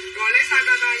 tóc. Rồi lấy size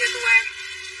 33 cho Thu An.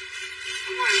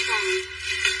 Không ngoài không còn.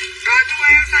 Rồi Thu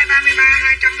An size 33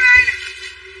 220 nè.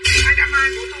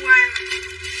 220 của Thu An.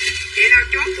 Chị nào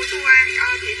chốt của Thu An,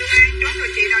 chị Thu An chốt rồi,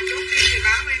 chị nào chốt thêm thì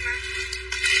báo em á.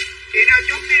 Chị nào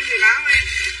chốt thêm thì báo em.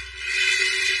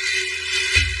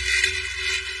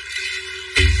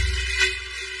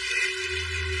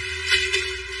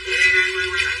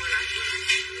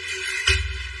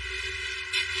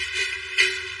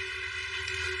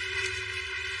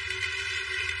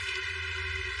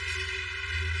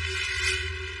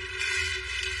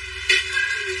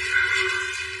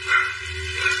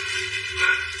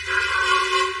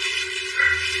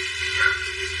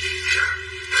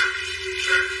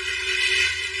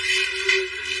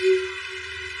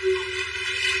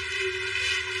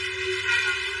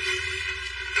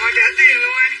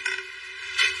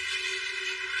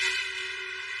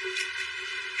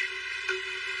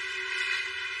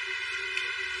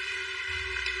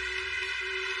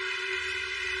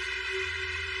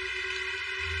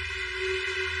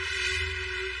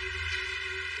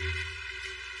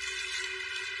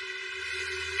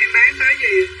 Tới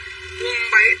gì? Quần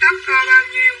 7 tóc co bao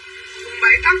nhiêu? Quần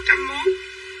 7 tóc 101.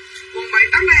 Quần 7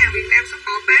 tóc là hàng Việt Nam xuất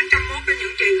khẩu bán 101 cho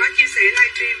những chị có chia sẻ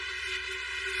livestream.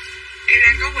 Em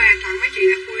đang có quà tặng mấy chị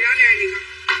đặt khui đó ra đi không?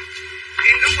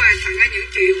 Em có quà tặng cho những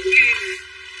chị hữu duyên này.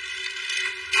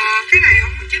 Cái này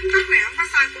không, chính tóc này không có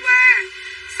size của ba.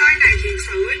 Size này thiệt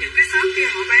sự những cái shop kia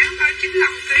họ bán tới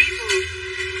 95kg vừa.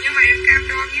 Nhưng mà em cam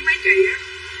đoan với mấy chị á,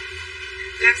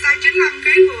 làm sao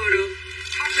 95kg vừa được?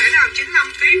 Không thể nào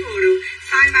 95kg vừa được.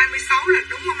 Size 36 là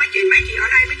đúng không mấy chị? Mấy chị ở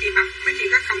đây mấy chị mặc, mấy chị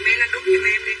có comment lên đúng giùm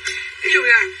em đi. Ví dụ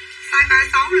là size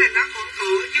 36 là nó khoảng ở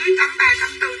dưới 83,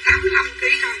 84,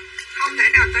 85kg thôi. Không thể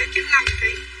nào tới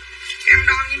 95kg. Em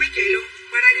đoan với mấy chị luôn.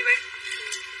 Qua đây đi bé.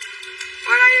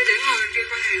 Qua đây để ngồi bên kia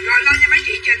con hàng. Rồi lên cho mấy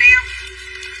chị Chanel.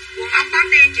 Quần ống bắp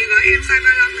đen chị gửi em size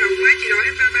 35 rộng quá, chị đổi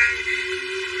em 33.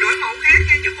 Đổi mẫu khác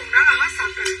nha, chứ cùng đó là hết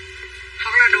sạch rồi.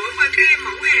 Hoặc là đổi qua cái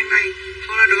mẫu hàng này,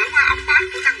 hoặc là đổi qua ống bát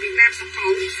của thằng Việt Nam xuất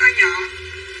khẩu size nhỏ.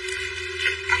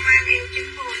 Tâm An eo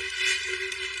 90.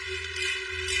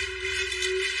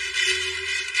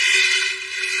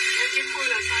 Eo 90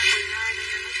 là size 12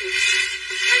 nha mấy chị.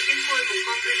 Eo 90 một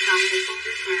con riêng đậm, một con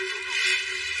riêng vàng đúng không?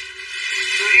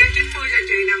 Rồi eo 90 cho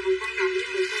chị là một con đậm với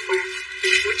một con bạc.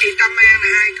 Của chị Tâm An là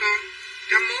 2 con.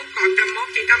 101 còn 101.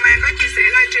 Chị Tâm An có chia sẻ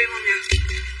livestream không nhỉ?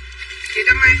 Chị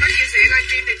Tâm An có chia sẻ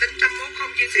livestream thì tính 101,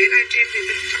 không chia sẻ livestream thì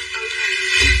tính 140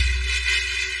 này.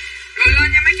 Rồi lên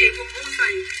nha mấy chị quần u xì,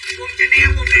 quần Chanel,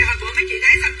 quần này hồi bữa mấy chị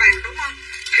thấy xanh vàng đúng không?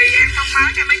 Thì em thông báo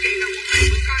cho mấy chị là quần này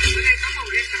bữa coi là bữa nay có màu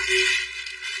riêng đậm.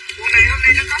 Quần này hôm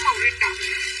nay nó có màu riêng đậm.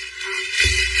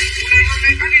 Quần này hôm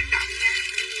nay có riêng đậm nha.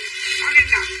 Có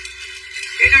riêng đậm.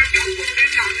 Chị nào chốt quần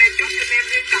riêng rộng này, chốt cho em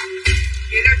riêng rộng.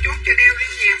 Chị nào chốt cho neo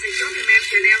riêng nhạc thì chốt cho em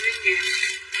cho neo riêng nhạc.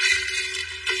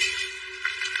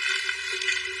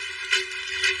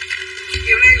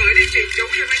 Chiều nay gửi đi truyền chú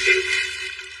cho mấy chị nha.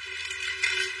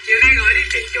 Chiều nay gửi đi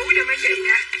truyền chú cho mấy chị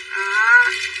nha.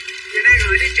 Chiều nay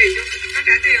gửi đi truyền chú. Có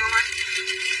trả tiền không anh?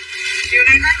 Chiều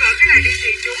nay có gửi cái này đi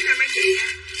truyền chú cho mấy chị nha.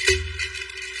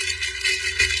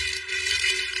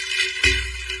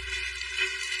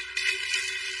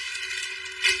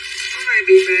 Con này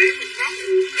bị bể một góc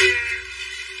uổng ra.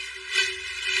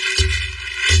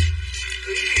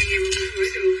 Gửi hàng gì mà không gửi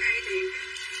được hay thiệt á.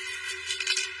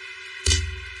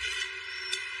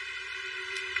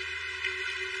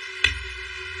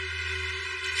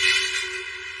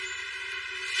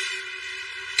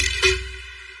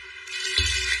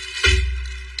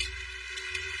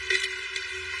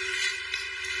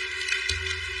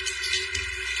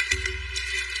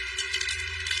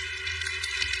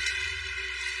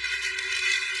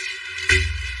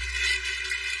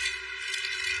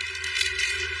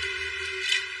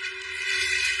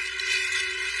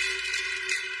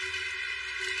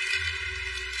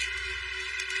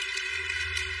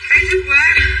 Thích quá.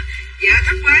 Dạ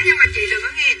thích quá nhưng mà chị đừng có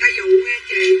nghe người ta dụ nghe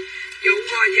chị. Dụ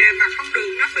rồi về mà không được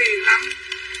nó phiền lắm.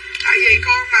 Tại vì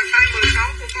con mà size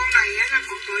 16 của con này á, là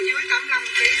còn cỡ dưới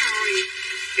 85kg thôi.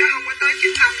 Chứ không có tới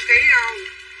 95kg đâu.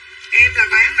 Em là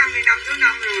bán 50 năm thứ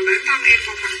 5 rồi. Bản thân em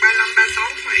còn mặc 35,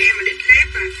 36 mà em mà đít lép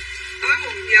à. Tới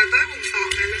quần sọt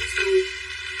này lên xù.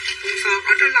 Quần sọt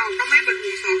ở trên lầu có mấy bịch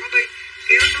quần sọt có bi.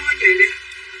 Kéo xuống cho chị đi.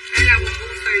 Đây là quần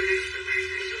xì này.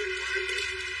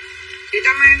 Chị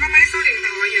Tâm An có mấy số điện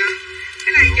thoại vậy?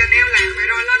 Cái này chờ neo làm vậy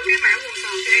rồi lên cái mã quần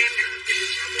sọt cho em nè.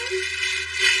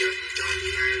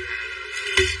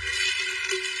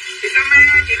 Chị Tâm An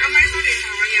ơi, chị có mấy số điện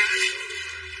thoại vậy?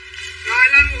 Rồi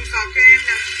lên quần sọt cho em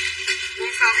nè.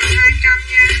 Quần sọt là 200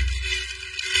 nha.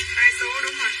 2 số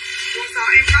đúng rồi. Quần sọt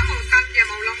em có màu xanh và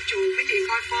màu lông chuột. Mấy chị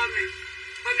coi phơm nè.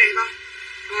 Phơm đẹp không?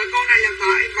 Rồi con này là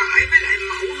vải với lại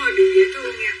mẫu hơi bị dễ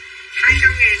thương nha.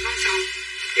 200.000 con sọt.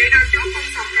 Chị nào chốt con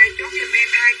sọt này chốt giùm em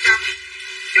 200.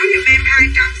 Chốt giùm em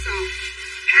 200 sọt.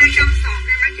 200 sọt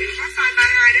em mấy chị có size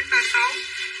 32 đến 36.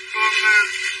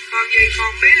 Còn gì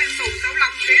còn bé lên xù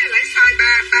 65kg là lấy size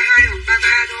 32 hoặc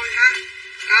 33 thôi ha.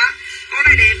 Đó. Con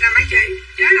này đẹp nè mấy chị.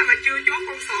 Chứ là mà chưa chốt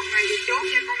con sọt này thì chốt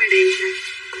nha. Con này đẹp nè.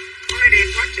 Con này đẹp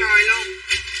quá trời luôn.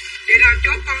 Chị nào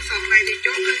chốt con sọt này thì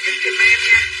chốt lên giúp giùm em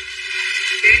nha.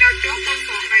 Chị nào chốt con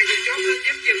sọt này thì chốt lên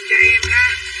giúp giùm cho em ha.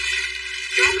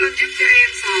 Chốt lên giúp cho em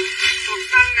sọt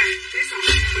xanh nè, cái sọt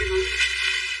này bự.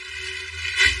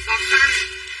 Sọt xanh.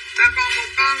 Và còn một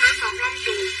con nữa sọt lông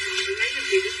chuột. Mình lấy cho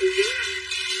chị cái cục dưới này.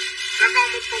 Và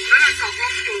còn một cục nữa là sọt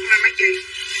lông chuột nè mấy chị.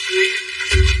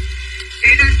 Chị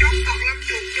đang chốt sọt lông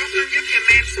chuột, chốt lên giúp giùm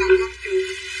em sọt lông chuột.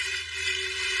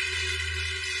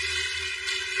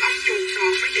 Lông chuột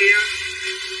sọt mấy chị ơi.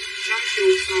 Lông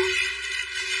chuột sọt.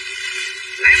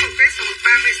 Lấy một cái sọt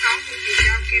 36 của chị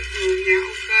Cao Kim Vượng. Dạ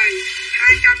ok.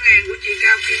 200.000 của chị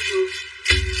Cao Kim Vượng.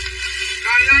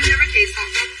 Rồi lên cho mấy chị sọt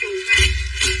lông chuột này.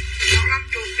 Sọt lông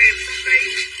chuột kèm số ký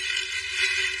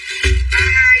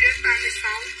 32 đến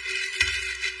 36.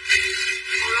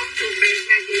 Màu lông chuột đẹp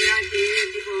nè chị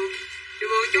Vượng. Chị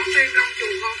Vượng chốt thêm lông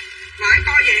chuột không? Vải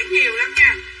co giãn nhiều lắm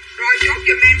nha. Rồi chốt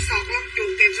giùm em sọt lông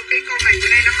chuột kèm số ký. Con này bữa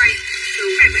nay nó may.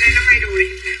 Tưởng này bữa nay nó may đồ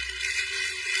đẹp nè.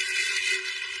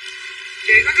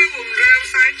 Chị có cái quần rêu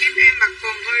size 9 em mặc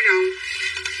còn hơi rộng.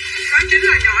 Số 9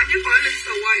 là nhỏ nhất ở Linh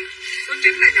Xù ơi. Số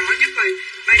 9 là nhỏ nhất rồi.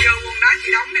 Bây giờ quần đó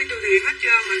chị đóng đi từ thiện hết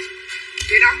trơn rồi.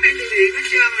 Chị đóng đi từ thiện hết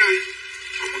trơn rồi.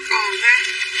 Không có còn ha.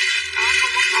 Đó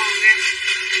không có còn nha.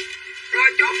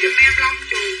 Rồi chốt giùm em lông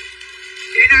chuột.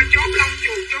 Chị nào chốt lông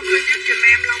chuột chốt lên giúp giùm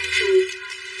em lông chuột.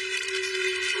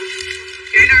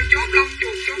 Chị nào chốt lông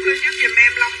chuột chốt lên giúp giùm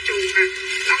em lông chuột nè.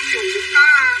 Lông chuột cũng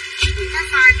có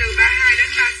size từ 32 đến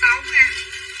 36 nha.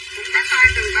 Cũng có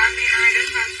size từ 32 đến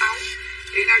 36.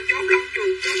 Chị nào chốt lông chuột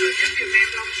chốt lên giúp giùm em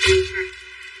lông chuột nè.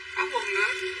 Có quần nữa.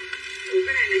 Ủa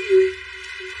cái này là gì vậy?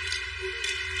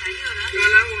 Rồi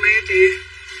lên quần này chị.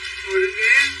 Ngồi lên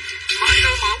ghế. Mở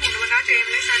quần bên đó cho em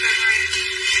lấy size 32.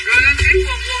 Rồi lên tiếp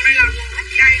quần đây là quần rút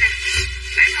dây nè.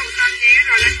 Lấy màu xanh nhé.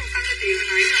 Rồi lấy màu xanh cho chị hồi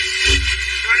nãy rồi.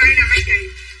 Rồi đây nè mấy chị.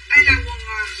 Đây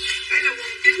là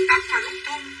quần chính tóc mà rút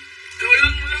thun. Rồi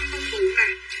lưng thun bụng nè.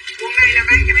 Quần này là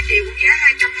bán cho mấy chị cũng giá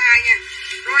 220 nha.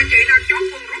 Rồi chị nào chốt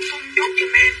quần rút thun chốt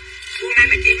giùm em. Quần này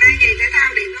mấy chị mang giày thể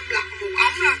thao điện nó lật một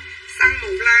ống lên. Xăng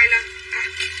một like lên.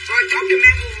 Rồi chốt giùm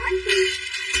em quần rút bụng.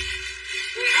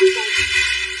 Quần rút bụng.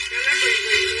 Để lấy quần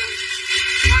luôn.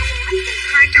 Rồi quần rút bụng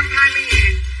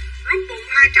 220.000. Rút bụng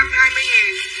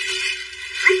 220.000.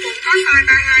 Rút bụng có size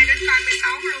 32 đến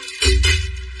 36 luôn.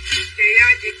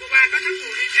 Chị cô ba có thích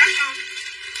quần riêng rác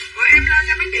Rồi em lên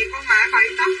cho mấy chị con mã 7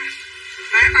 tấc nè.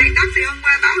 Mã 7 tấc thì hôm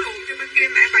qua báo lộn cho bên kia,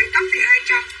 mã 7 tấc thì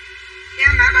 200 nha.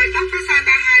 Mã 7 tấc có size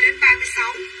 32 đến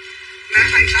 36. Mã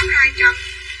 7 tấc 200.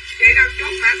 Vậy đâu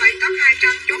chốt mã 7 tấc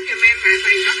 200, chốt giùm em mã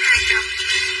 7 tấc 200.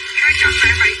 200 mã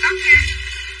 7 tấc nha.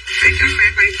 200 mã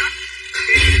 7 tấc.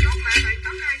 Vậy đâu chốt mã 7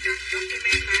 tấc 200, chốt giùm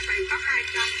em mã 7 tấc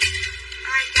 200.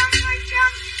 200.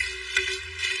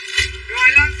 Rồi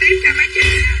lên tiếp cho mấy chị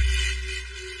nha.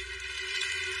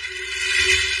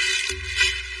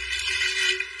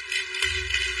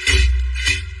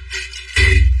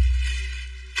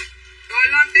 Rồi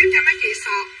lên tiếp cho mấy chị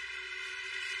sọt.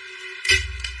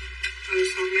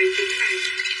 Sọt này chúng này.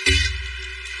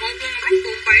 Một quần rút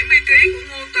bụng 70kg của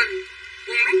Ngô Tình.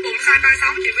 Quần rút bụng size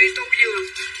 36 chị Vi Tu vừa.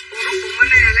 Quần rút bụng bên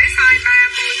này là lấy size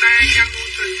 33 cho Ngô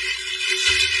Tình.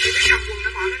 Chị biết trong quần nó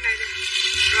bỏ lên đây nè.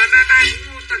 Rồi 33 của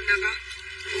Ngô Tình nè con.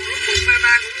 Quần rút bụng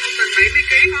 33 của Ngô Tình,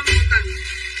 70kg của Ngô Tình.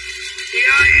 Chị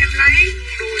ơi em lấy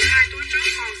quần đùi 2 túi trước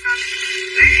màu xanh.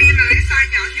 Em là lấy size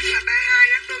nhỏ nhất là 32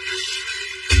 đó cưng.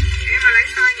 Em mà lấy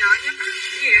size nhỏ nhất á,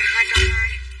 cái gì là 220.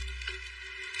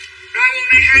 Rồi quần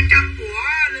này 200 của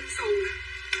Linh Xù nè.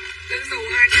 Linh Xù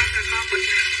 200 là con bịch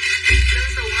nè.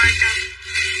 Linh Xù 200.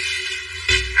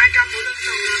 200 của Linh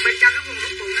Xù là bên trong cái quần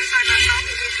rút bụng nó size 36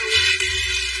 của Vi Tu.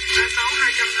 36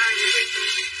 220 của Vi Tu.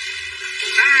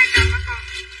 Quần đó 200 đó con.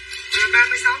 Rồi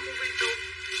 36 của Vi Tu.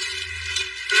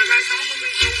 Rồi 36 của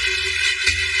Vi Tu.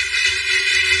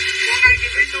 Quần này thì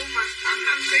Vi Tu mà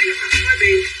 85kg là mặt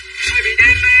hơi bị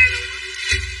đam mê luôn á.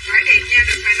 Vải đẹp nha,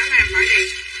 đợt này nó làm vải đẹp.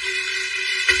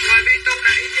 Rồi Vi Tu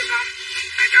nãy chưa con?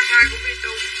 220 của Vi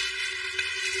Tu.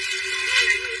 Còn nó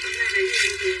lấy Vi Tu này lấy gì?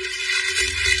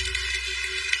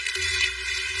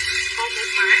 Còn một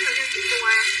mã thôi nha chị Tu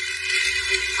An.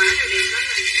 Còn một mã này đẹp lắm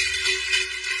này.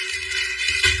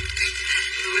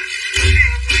 Mã này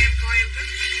hôm qua em coi em thích.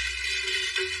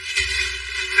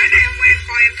 Mã này hôm qua em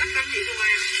coi em thích lắm chị Tu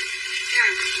An. Nha.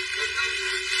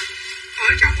 Ở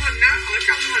trong hình đó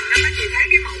mấy chị thấy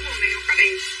cái mẫu quần này không có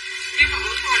đẹp. Nhưng mà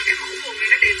ở ngoài cái mẫu quần này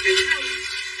nó đẹp đỉnh luôn.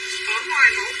 Ở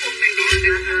ngoài mẫu quần này đẹp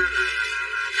đỉnh luôn.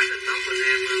 Các tình tóc bên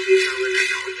em khi sau bên em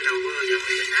đổi chứ đâu có do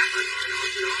mình đánh áp rồi đổi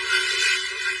chứ đó là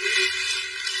có tăng quý.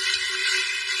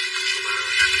 Mà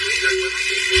tăng quý lên với mấy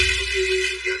chị có khi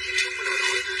giờ chị không có đòi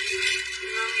đổi này.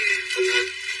 Ngon vậy. Không ơi.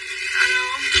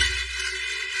 Alo.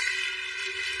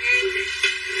 Nghe chị.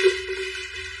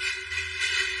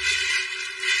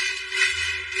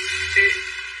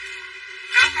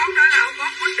 Áo khoác đó là áo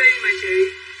khoác bút đi mà chị.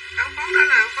 Áo khoác đó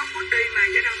là áo khoác bút đi mà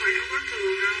chứ đâu phải áo khoác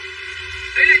thường đâu.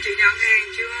 Ý là chị nhận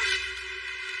hàng chưa?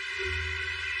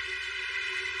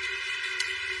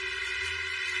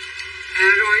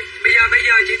 Rồi bây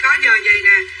giờ chỉ có giờ vậy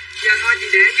nè. Giờ thôi chị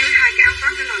để dưới hai cái áo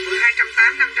khoác cái loại bữa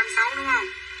 280, 560 đúng không?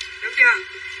 Đúng chưa?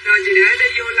 Rồi chị để đi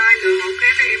vô like lựa mẫu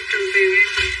khác em trừ tiền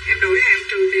em đổi hàng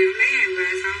trừ tiền em lấy hàng về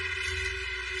sau.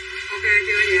 Ok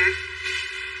chưa dạ?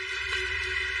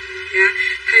 Dạ,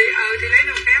 thì lấy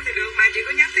đồ khác thì được mà chị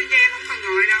có nhắc tin cho em không cần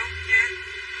gọi đâu nha.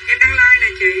 Em đăng like nè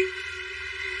chị.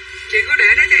 Chị cứ để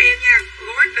đó cho em nha.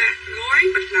 Gói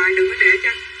bịch lại đừng có để cho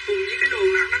cùng với cái đồ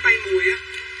mặc nó bay mùi á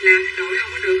là đổi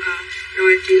không có được.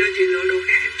 Rồi chị lựa đồ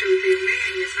khác em trừ tiền lấy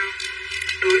hàng về sau.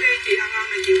 Đổi đi chị ăn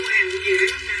ngon là chị mua hàng cũng dễ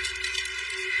lắm nè.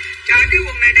 Trời cái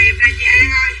quần này đẹp nè chị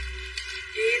An ơi.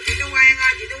 Chị Thu An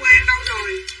ơi, chị Thu An đâu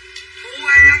rồi? Thu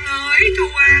An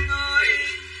ơi.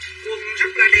 Quần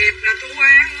rất là đẹp nè Thu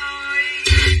An ơi.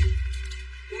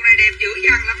 Quần này đẹp dữ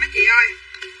dằn lắm mấy chị ơi.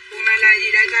 Quần này là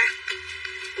gì đây ta?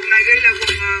 Quần này ghi là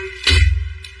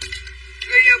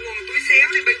quần túi xéo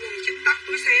đi, bị quần chính tấc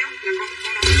túi xéo là con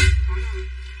nói rồi.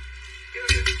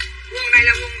 Quần này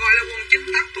là quần gọi là quần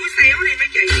chính tấc túi xéo đi mấy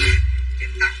chị.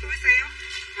 Chính tấc túi xéo.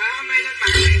 Và hôm nay lên mã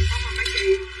đẹp không mà mấy chị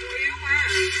chú yếu quá à.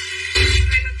 Hôm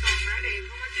nay lên toàn mã đẹp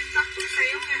không có chính tấc túi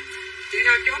xéo nha. Chị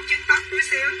nào chốt chính tấc túi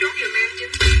xéo chốt giùm em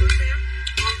chính tấc túi xéo.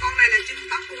 Còn con này là chính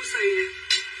tấc u xì nè.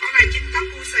 Con này chính tấc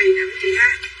u xì nè mấy chị ha.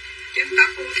 Chính tấc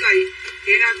u xì.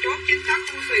 Chị nào chốt chính tấc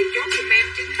u xì chốt giùm em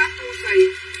chính tấc u xì.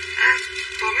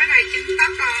 Còn cái này chính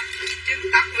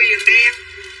tấc viền đen.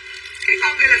 Cái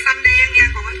con kia là xanh đen nha,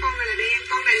 còn cái con này là đen.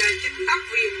 Con này là chính tấc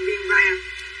viền vàng.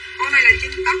 Con này là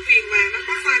chính tấc viền vàng, nó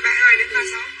có size 32 đến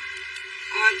 36.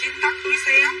 Chính tấc túi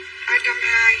xéo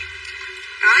 220.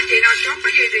 Đó, chị nào chốt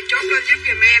cái gì thì chốt lên giúp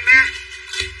giùm em ha.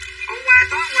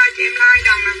 Tối hôm qua chị em like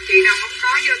đầm mà chị nào không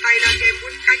có giơ tay lên cho em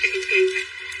quýnh cái chạy kịp nè.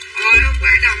 Hôm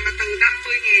qua đầm mà từ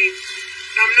 50.000,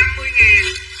 đầm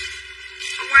 50.000.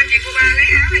 Hôm qua chị cô ba lấy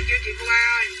áo này chưa chị cô ba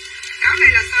ơi? Áo này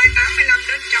là size 85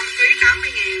 đến 100kg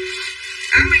 80.000.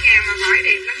 80.000 mà vải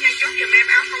đẹp lắm nha, chốt giùm em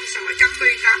áo không sợi chấm bi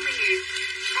 80.000.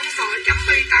 Không sợi chấm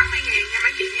bi 80.000 nha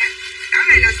mấy chị nha. Áo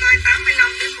này là size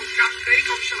 85 đến 100kg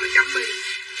không sợi chấm bi.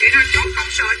 Chị nào chốt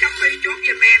công sở chấm bi chốt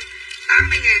giùm em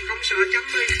 80.000 công sở chấm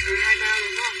bi rồi 23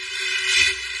 rồi phải không?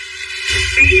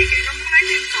 Bí gì chị có muốn lấy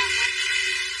thêm sọt không?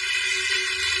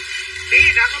 Bí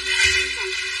gì đó có muốn lấy thêm sọt?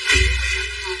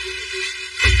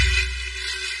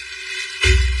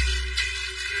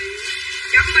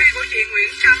 Chấm bi của chị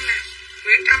Nguyễn Trâm nè.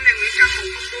 Nguyễn Trâm này Nguyễn Trâm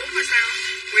 104 hay sao?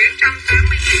 Nguyễn Trâm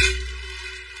 80.000.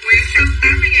 Nguyễn Trâm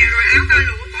 80.000 rồi áo ba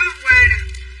lỗ tối hôm qua nè.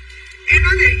 Em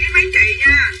nói thiệt với mấy chị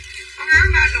nha. Con áo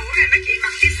ba lỗ này mấy chị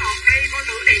mặc cái sọt đây coi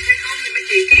thử đẹp hay không thì mấy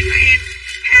chị kiếm cho em.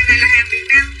 Hàng này là hàng Việt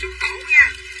Nam xuất khẩu nha.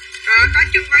 Rồi có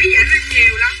chân váy dễ lên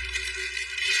nhiều lắm.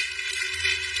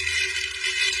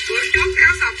 Bữa chốt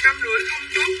áo sọc 150 không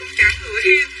chốt cũng chẳng gửi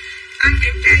yên. Anh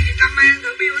kiểm tra chị Tâm An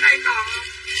thử bill ở đây còn không?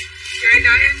 Chị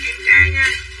đợi em kiểm tra nha.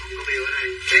 Không có bill ở đây.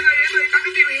 Để ơi, có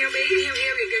cái bill heo bí, heo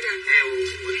gì kìa kìa. Heo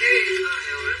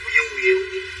nó có du gì không?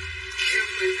 Heo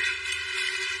mình.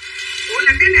 Ủa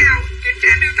là cái nào? Kiểm tra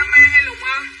bill Tâm An hay Lùng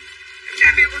ơi? Kiểm tra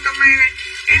bill của Tâm An này.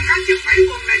 Em có chân váy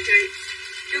quần này chị.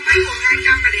 Chân váy quần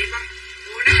 200 mà đẹp không?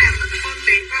 Ủa nó làm con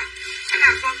đẹp không? Nó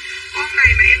làm con này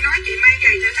mà em nói chị mang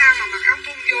giày thể thao mà mặc áo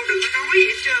thun vô đừng có nói gì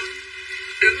hết trơn.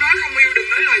 Đừng nói không yêu, đừng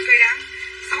nói lời cây đắng.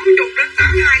 60 đến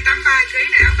 82, 83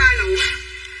 kg này áo ba lỗ.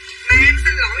 Mà em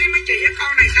xin lỗi với mấy chị á,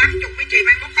 con này 80 mấy chị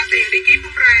mai mốt có tiền đi kiếm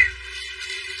không ra.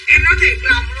 Em nói thiệt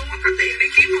lòng luôn á, có tiền đi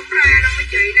kiếm không ra đâu mấy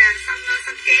chị nè,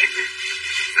 xanh két nè.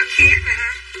 Xanh két nè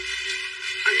ha.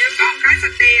 Hình như có một cái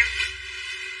xanh đen.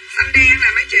 Xanh đen nè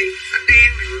mấy chị, xanh đen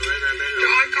nè.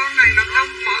 Trời ơi con này mà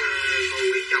không bỏ. Con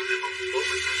Nguyễn Trâm này 114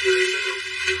 mình sao chơi nó rồi.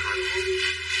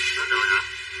 Nó rồi hả?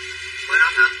 Mới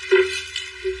đó hả?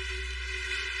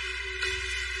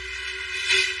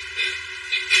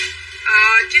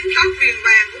 Chính tóc viền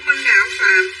vàng của Minh Hảo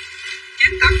Phạm.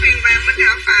 Chính tóc viền vàng Minh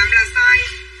Hảo Phạm là size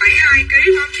 72 kg phải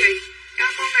không chị? Cho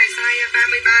con này size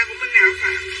 33 của Minh Hảo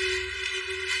Phạm.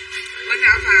 Minh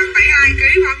Hảo Phạm 72 kg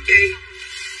phải không chị?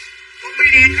 Con bi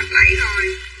đen cắt lấy rồi.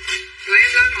 Rồi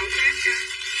em lên mẫu khác cho.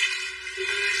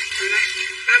 Rồi đây.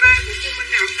 33 của cô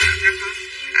Minh Hảo Phạm nè hả?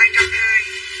 220.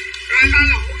 Rồi ba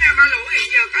lỗ nha, ba lỗ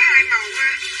hiện giờ có 2 màu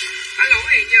ha. Ba lỗ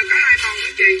hiện giờ có 2 màu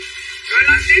mấy chị. Rồi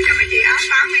lên tiếp cho mấy chị áo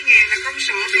 80.000 là công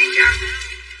sở đi cho.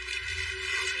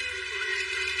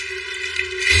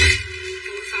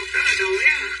 Bộ sọc đó là đổi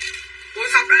hả? Bộ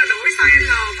sọc đó là đổi size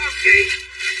L phải không chị?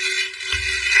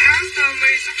 Áo sơ mi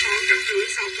xuất khẩu 150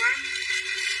 sọc á.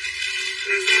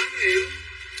 Là sao không hiểu.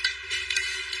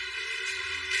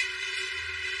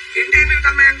 Kiểm tra bill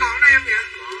Tâm An còn ở đây không vậy?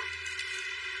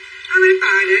 Nó mấy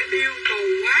bài để bill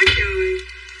tồn quá trời.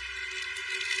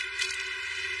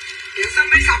 Dạ sơ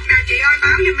mi sọc nào chị ơi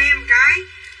báo giùm em cái.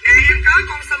 Nè em có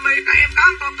con sơ mi, tại em có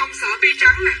con công sở bi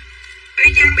trắng nè. Bi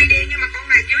trang bi đen nhưng mà con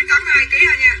này dưới 82 kg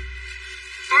thôi nha.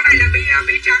 Con này là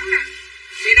bi trắng nè.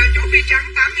 Chị nào chốt bi trắng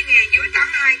 80.000 dưới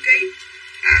 82 kg.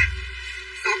 À,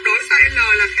 sọc đổi size L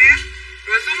là khác.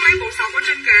 Rồi xuống mấy bộ sọc ở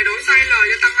trên kệ đổi size L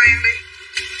cho Tâm An đi.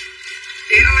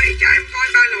 Chị ơi cho em coi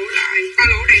ba lỗ lại. Ba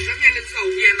lỗ đẹp lắm nha Linh Xù.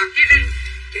 Về mặt với Linh.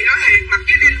 Chị nói thiệt mặt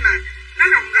với Linh mà nó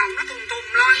rồng nó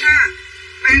thùng lên ha.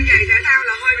 Mang giày thể thao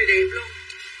là hơi bị đẹp luôn.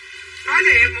 Nói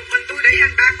thiệt một mình tôi để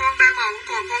dành 3 con 3 màu,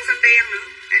 còn con xanh đen nữa.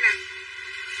 Đây nè.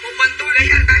 Một mình tôi để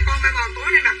dành 3 con 3 màu.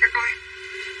 Tối nay mặc cho coi.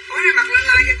 Tối nay mặc lên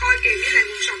like cho coi kèm với lại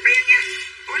quần sọt đen nha.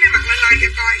 Tối nay mặc lên like cho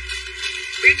coi.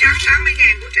 Bi trắng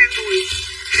 80.000 của Trang Bùi.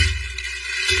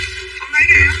 Không thấy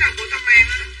cái áo nào của Tâm An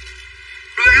đó.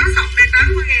 Rồi áo sọc này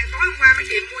 80.000. Tối hôm qua mấy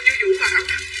chị mua như Vũ Bảo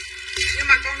nè. Nhưng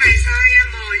mà con này size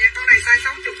M nha. Con này size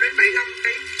 60 đến 75 kg.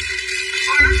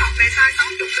 Con áo sọc này size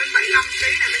 60 đến 75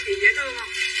 kg này mấy chị dễ thương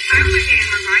không?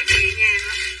 80.000 mà vải nhẹ nhàng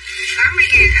lắm.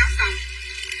 80.000 áo sọc.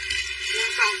 Quần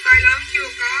sọt size lớn chưa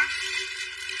có.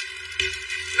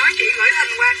 Nói chị gửi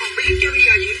hình qua còn biết chứ bây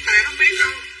giờ diễn tả không biết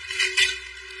đâu.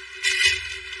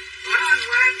 Gửi hình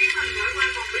qua, kiếm hình gửi qua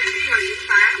còn biết bây giờ diễn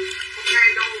tả. Một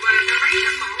ngày đồ về ra mấy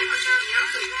trăm mẫu mà sao nhớ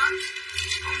được hết.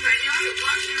 Không thể nhớ được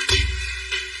hết nha.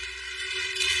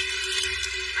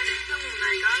 Ở đây cái vùng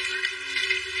này có nhất.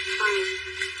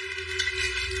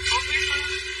 Không biết không?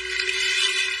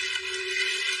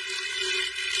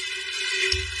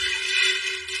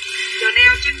 Giờ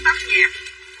neo chính tóc nhạc.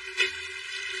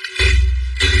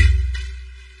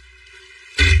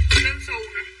 Lưng xù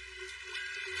nè.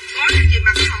 Có để chị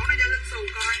mặc cái mẫu này cho lưng xù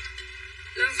coi.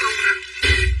 Lưng xù nè.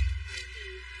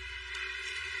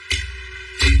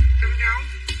 Trong gấu.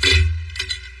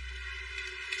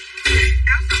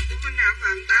 Áo sọc của Minh Hảo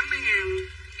Phạm 80.000.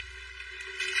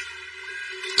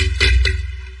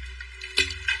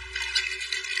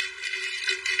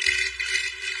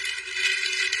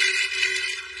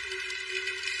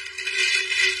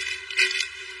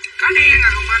 Có đen à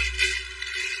Hồng Anh.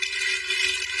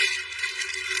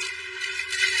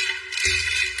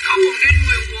 Có quần đen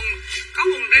 10 quần.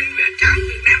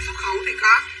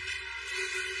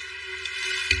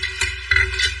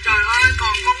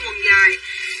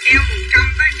 eo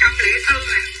 100 tới 104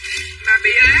 nè. Mà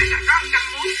bị ế là có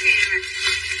 101.000 nè.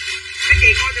 Mấy chị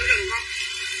coi thử được không?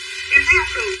 Em thấy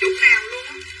không được chút nào luôn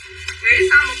á. Nghĩ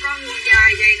sao một con quần dài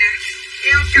vậy nè,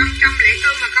 eo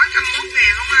 104 mà có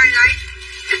 101.000 không ai lấy.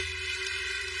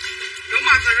 Đúng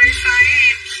rồi, free size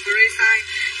em, free size.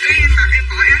 Cái em mặc em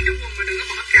bỏ áo trong quần mà đừng có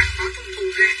bỏ căng, bỏ thùng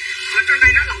thùng ra. Ở trên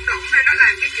đây nó lỏng lỏng đây, nó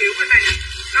làm cái kiểu bên này nè.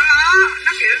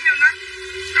 Nó kiểu như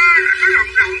nó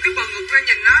rộng rộng cái bờ ngực ra,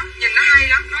 nhìn nó hay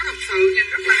lắm, nó thật sự nhìn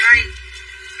rất là hay.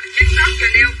 Chính tóc cho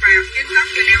đeo bạc, chính tóc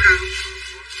cho đeo đầu.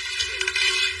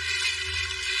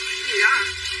 Gì đó à?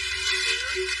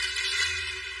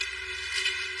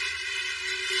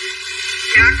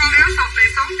 Dạ con áo sọc này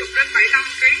 60 đến 75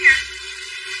 kg nha.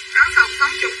 Áo sọc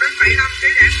 60 đến 75 kg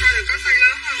để em coi được có size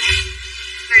lớn hơn không?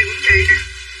 Này cũng vậy nè.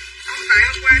 Không tại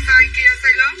hôm qua size kia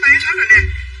size lớn bán hết rồi nè.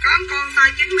 Có con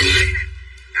size 90 kg nè.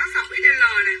 Áo sọc XL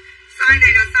nè. Size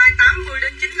này là size 80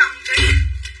 đến 95 kg.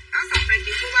 Áo sọc này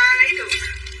chị cô ba lấy được nè.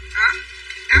 Đó.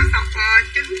 Áo sọc 80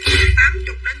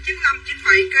 đến 95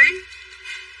 97 kg.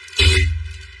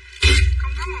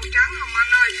 Không có màu trắng không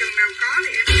anh ơi, chừng nào có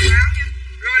thì em sẽ báo nha.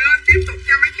 Rồi lên tiếp tục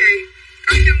cho mấy chị.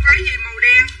 Có chân váy gì màu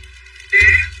đen để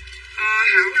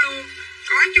Hảo luôn.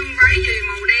 Có chân váy gì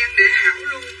màu đen để Hảo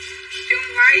luôn.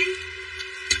 Chân váy.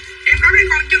 Em có cái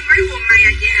con chân váy quần này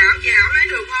à chị Hảo lấy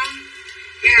được không?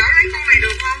 Chị Hảo lấy con này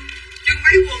được không? Chân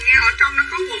váy quần nghe, ở trong nó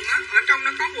có quần á, ở trong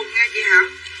nó có quần nha chị Hảo.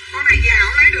 Con này chị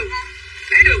Hảo lấy được không?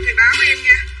 Lấy được thì báo em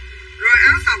nha. Rồi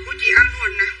áo sọc của chị Anh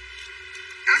Huỳnh nè.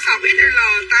 Áo sọc XL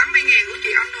 80.000 của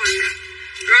chị Anh Huỳnh nè.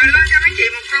 Rồi lên cho mấy chị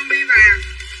một con bi vàng.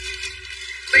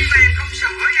 Bi vàng không sỏ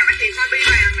nha mấy chị coi bi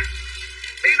vàng nè.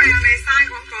 Bi vàng này size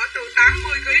khoảng cỡ từ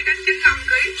 80 kg đến 95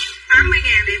 kg.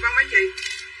 80.000 đẹp không mấy chị?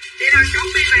 Chị nào chốt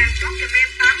bi vàng chốt giùm em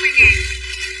 80.000.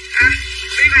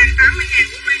 Bi vàng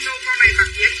 80.000 của Vino, con này mặc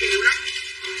dễ chịu lắm.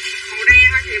 Màu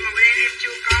đen á chị, màu đen em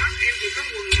chưa có, em chỉ có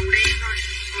quần màu đen thôi.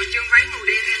 Còn chân váy màu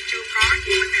đen em chưa có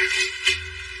chị Minh Hà.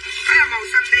 Đó là màu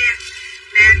xanh đen.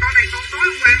 Nè con này con tối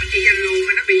hôm qua mấy chị dành luồn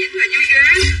mà nó bị dính ở dưới ghế.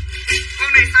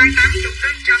 Con này size 80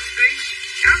 đến 100 kg.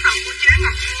 Áo sọc của chế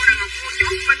Ngọc Ngô là Ngọc Ngô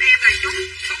chốt bên em là chốt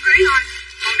số ký thôi.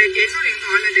 Còn địa chỉ số điện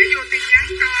thoại là để vô tin nhắn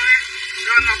cho ha.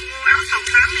 Rồi Ngọc Ngô áo sọc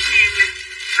 80.000 nè.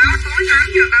 Áo tối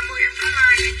 8:30 em có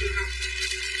like nha chị Ngọc.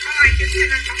 Có like chính cho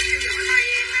nên bấm theo dõi tay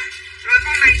em ha. Rồi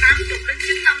con này 80 đến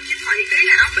 95 97 kg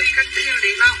là áo bi cánh tiêu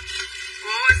đẹp không?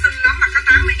 Ôi xinh lắm mà có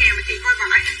 80.000 mà chị coi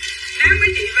vải nè. Nếu mấy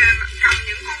chị về cầm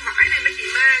những con vải này mấy chị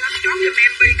mê lắm, chốt giùm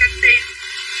em bi cánh tiên.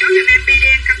 Chốt giùm em bi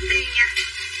đen cánh tiên nha.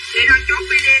 Chị nào chốt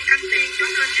bi đen cánh tiên,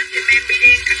 chốt lên giúp giùm em bi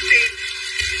đen cánh tiên.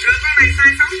 Rồi con này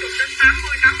size 60 đến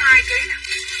 80 82 kg nè.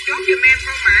 Chốt giùm em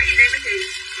con mã gì đây mấy chị?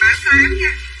 Mã xám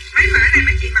nha. Mấy mã này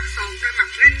mấy chị mặc sọt rồi mặc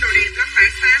rin đồ đẹp lắm. Mã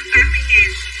xám 80.000.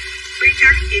 Bi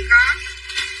trắng chị có.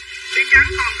 Bi trắng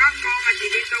còn có con mà chị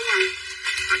đi tu à.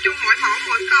 Nói chung mỗi mẫu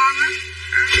mỗi con á.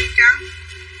 Bi trắng.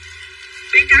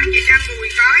 Bi trắng chị Trang Bùi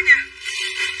có nha.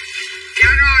 Dạ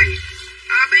rồi.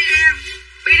 Bi đen.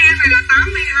 Bi đen này là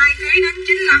 82 kg đến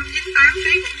 95 98 kg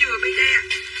cũng vừa bi đen.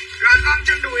 Rồi con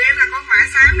trên đùi em là con mã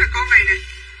xám là con này nè.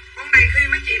 Con này khi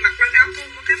mấy chị mặc lên áo thun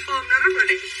cái form nó rất là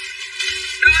đẹp.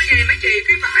 Đưa về mấy chị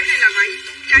cái vải này là vải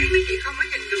tung giấy, mấy chị không có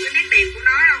nhìn được cái nét đẹp của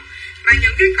nó đâu. Mà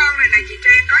những cái con này chị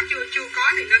Trang có chưa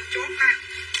có thì nên chốt ha.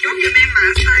 Chốt giùm em mã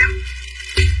xám.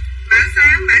 Mã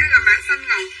xám, mã đây là mã xanh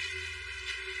ngọc.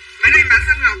 Mã này mã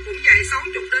xanh ngọc cũng vậy,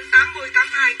 60 đến 80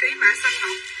 82 kg mã xanh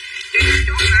ngọc. Chị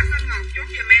chốt mã xanh ngọc, chốt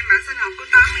giùm em mã xanh ngọc có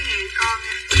 80.000 con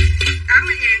nha.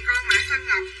 80.000 con mã xanh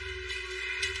ngọc.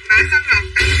 Mã xanh ngọc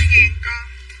 80.000 con.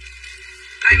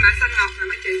 Đây mã xanh ngọc nè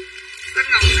mấy chị. Xanh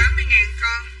ngọc 80.000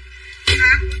 con.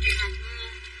 Áo của chị Ngọc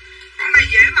Ngô. Con này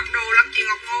dễ mặc đồ lắm chị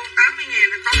Ngọc Ngô, 80.000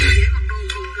 là con này dễ mặc đồ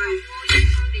cực kỳ.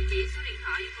 Con địa chỉ số điện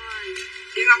thoại cho cô ơi.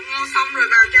 Chị Ngọc Ngô xong rồi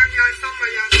vào cho em rồi, xong rồi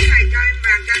giờ cái này cho em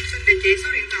vào cho em xin địa chỉ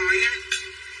số điện thoại ha.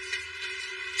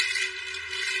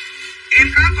 Em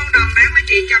có con đầm bán với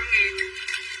chị 100.000 nè.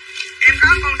 Em có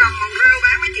con đầm màu rêu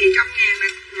bán với chị 100.000 nè.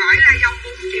 Vải là dòng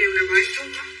 4 chiều nè, vải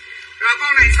thun đó. Rồi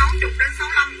con này 60 đến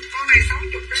 65, con này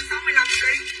 60 đến 65 kg.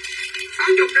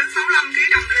 60 đến 65 kg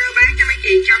đầm rêu bán cho mấy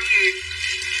chị 100.000.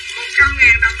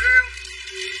 100.000 đầm rêu.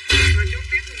 Rồi chốt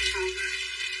tiếp quần sọt nè.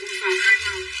 Quần sọt hai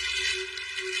màu.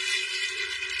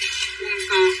 Quần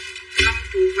sọt lông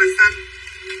chuột và xanh.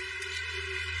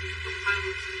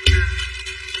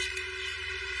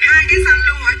 Hai cái xanh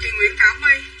luôn hả chị Nguyễn Thảo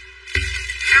My?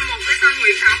 Em một cái xanh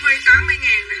Nguyễn Thảo My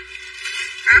 80.000 nè.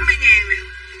 80.000 nè.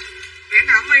 Nguyễn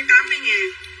Thảo My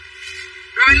 80.000.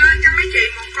 Rồi lên cho mấy chị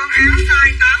một con áo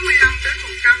size 85 đến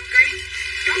 100 kg.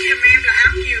 Chốt giùm em là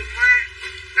áo nhiều hoa.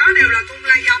 Nó đều là tung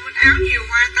la dông, áo nhiều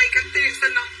hoa, tay cánh tiên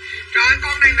xinh không? Trời ơi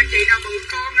con này mà chị nào bự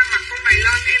con nên mặc con này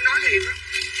lên em nói thiệt á.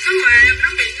 Nó Nó mềm, nó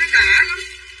mịn, nó đã lắm.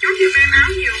 Chốt giùm em áo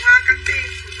nhiều hoa cánh tiên.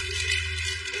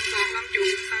 Một sọt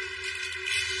 50 xanh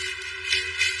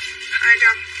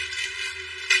 200.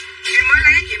 Em mới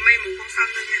lấy chị My một con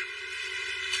xanh thôi nha.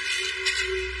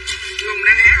 Gùng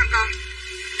đang hé hả con?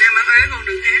 Đang mang ế con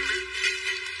đừng hé nữa.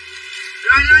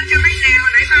 Rồi lên cho mấy nào,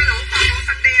 nãy ba lỗ còn con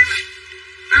xanh đen nè.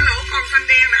 Ba lỗ còn xanh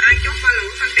đen là ai chốt ba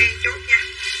lỗ xanh đen chốt nha.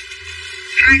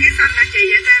 2 cái xanh hả chị?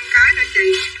 Vậy thêm cái nữa chị.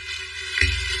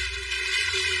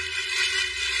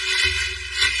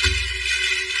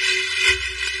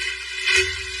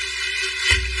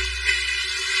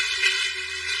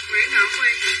 Nguyễn Hảo Huy.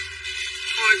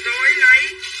 Hồi tối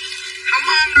lấy. Không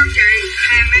ôm đâu chị.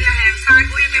 Hàng đây là hàng size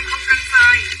của em không canh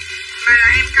size. Mà là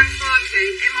em canh phơm chị.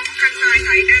 Em không có canh size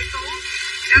tại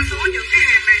đa số những cái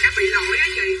hàng này nó bị lỗi á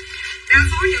chị. Đa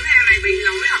số những hàng này bị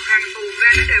lỗi hoặc hàng tuồn ra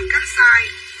nó đều cắt size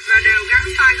và đều gắn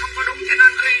size không có đúng, cho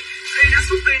nên khi nó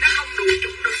xuất đi nó không đủ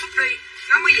chuẩn được xuất đi,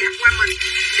 nó mới dạt qua mình.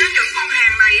 Chứ những con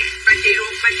hàng này bà chị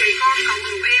con cậu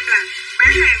ruột em là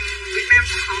bán hàng Việt Nam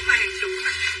xuất khẩu mà hàng chuẩn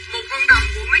nè. Một con đầm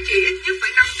của mấy chị ít nhất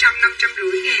phải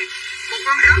 550 ngàn. Một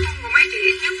con áo thun của mấy chị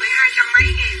ít nhất phải 200 mấy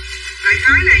ngàn. Đại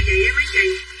khái là vậy á mấy chị.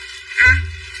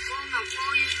 Cô Ngọc Ngô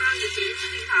với con địa chỉ số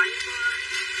điện thoại cho cô ơi.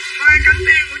 Hoa cánh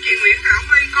tiên của chị Nguyễn Thảo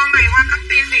My, con này hoa cánh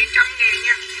tiên thì 100 ngàn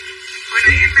nha. Hồi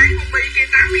nãy em bán con bi kia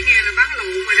 80 ngàn là bán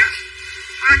lộn rồi đó.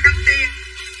 Hoa cánh tiên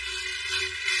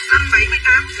xanh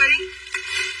 78kg,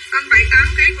 xanh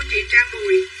 78kg của chị Trang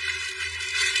Bùi.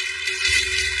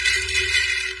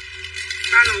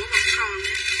 Ba lỗ vẫn còn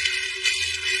nha.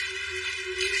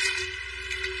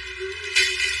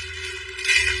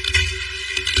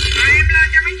 Rồi em lên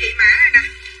cho mấy chị mã này nè.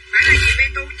 Mã này chị Vi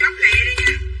Tu chốt lẹ đi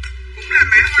nha. Cũng là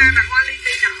mã hoa mà hoa li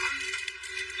ti đỏ.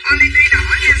 Hoa li ti đỏ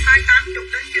nha, size 80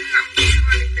 đến 95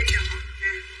 hoa li ti đỏ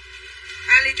nè.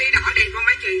 Hoa li ti đỏ đẹp không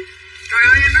mấy chị? Trời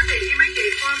ơi em nói thiệt với mấy chị,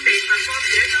 form đẹp và form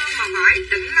dễ thương mà vải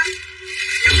đỉnh lắm.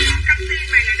 Những con cánh tiên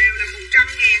này là đều là 100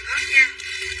 ngàn hết nha.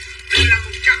 Đều là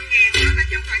 100 ngàn hết, nó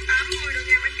chứ không phải 80 đâu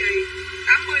nha mấy chị.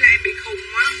 80 là em bị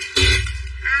khùng á.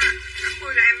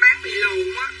 80 là em bán bị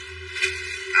lộn á.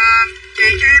 Chị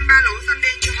cho em ba lỗ xanh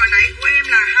đen như hồi nãy của em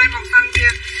là 2 màu xanh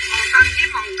kia, màu xanh với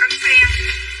màu cánh sen.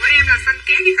 Của em là xanh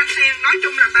ké với cánh sen. Nói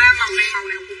chung là 3 màu này màu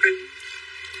nào cũng đỉnh.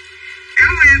 Áo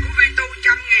hoa của Vi Tu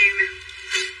 100 ngàn nè.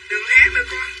 Đừng hát nữa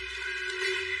con.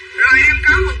 Rồi em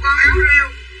có một con áo rêu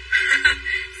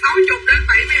 60 đến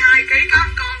 72kg, có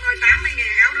một con thôi 80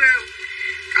 ngàn áo rêu.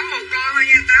 Có một con thôi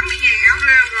nha, 80 ngàn áo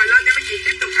rêu. Rồi lên cho mấy chị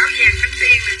tiếp tục áo vàng cánh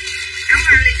tiên nè. Áo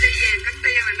hoa li ti vàng cánh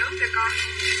tiên là nước cho con.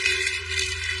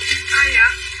 Ai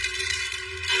vậy?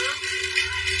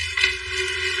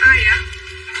 Ai vậy?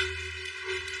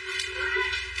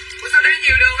 Ủa sao đi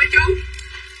nhiều đường hả chú?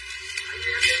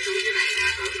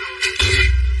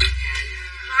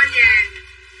 Hoa vàng.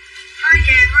 Hoa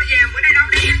vàng bữa nay đâu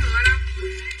đi ăn ngựa đâu.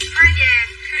 Hoa vàng.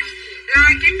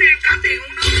 Rồi kiếm thêm có tiền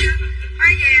uống nước chứ. Hoa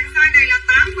vàng size này là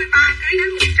 83kg đến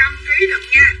 100kg được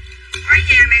nha. Hoa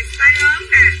vàng này size lớn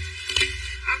nè.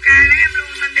 Ok lấy em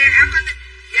luôn xanh đen áo xanh.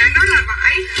 Dạ nó là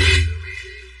vải.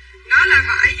 Nó là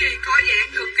vải gì có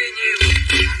dạng cực kỳ nhiều.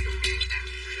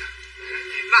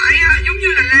 Vải giống như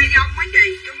là lê dông á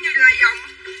chị. Giống như lê dông.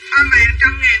 Hoa vàng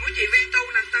 100 ngàn của chị Vi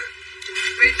Tu nè Tư.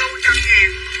 Vi Tu 100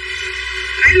 ngàn.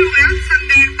 Lấy luôn áo xanh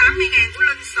đen 80 ngàn của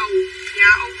Linh Xù. Dạ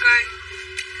ok.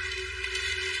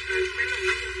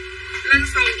 Linh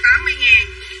Xù 80 ngàn.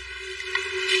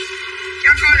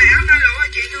 Cho coi lại áo đôi lỗ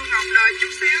chị Thu Ngọc đời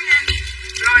chút xíu nha.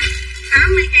 Rồi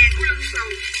 80 ngàn của Linh Xù.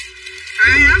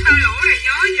 Áo đôi lỗ này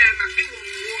nhớ về mặc cái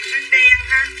quần xanh đen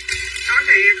ha. Nói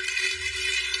thiệt.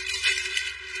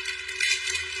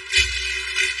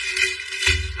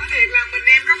 Nói thiệt là mình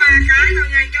em có 3 cái thôi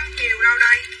nha, chứ không nhiều đâu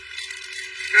đây.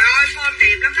 Trời ơi form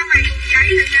đẹp lắm, nó may tung giấy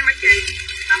nữa nha mấy chị.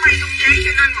 Nó may tung giấy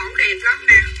cho nên mẫu đẹp lắm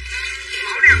nè.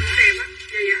 Mẫu nào cũng đẹp á.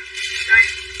 Gì vậy? Đây.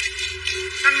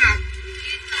 Xanh ngọc.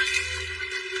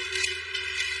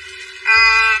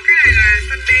 Cái này là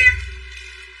xanh đen.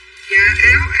 Dạ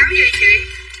áo gì chị?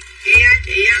 Chị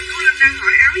Tú Linh đang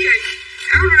hỏi áo gì?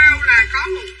 Áo rêu là có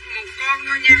một con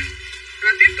thôi nha.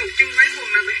 Rồi tiếp tục chân váy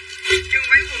quần nè. Chân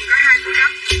váy quần có 2 cú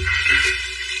đắp.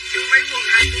 Chân váy quần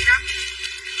 2 cú đắp.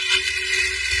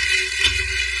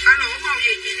 Áo lỗ màu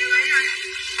gì chị như ấy thôi?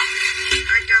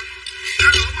 200.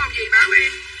 Áo lỗ màu gì báo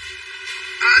em?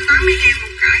 80 ngàn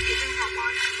một cái chị Thương Ngọc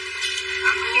ơi.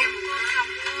 80 ngàn một cái. Ngọc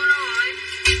Ngô đâu rồi?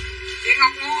 Chị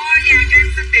Ngọc Ngô vàng cho em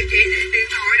xin địa chỉ điện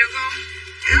thoại được không?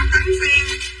 Áo cánh sen,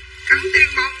 cánh tiên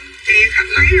bông. Chị khách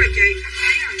lấy rồi chị, khách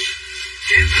lấy rồi.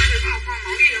 Để em coi được không? Con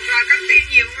mẫu gì được rồi, cánh tiên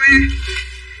nhiều hoa.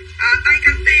 Tay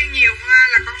cánh tiên nhiều hoa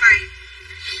là con này.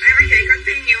 Đây mấy chị cánh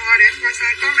tiên nhiều hoa để em coi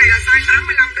size. Con này là size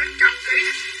 85 đến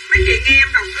 100kg. Mấy chị nghe em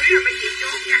đọc ký rồi mấy chị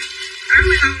chốt nha.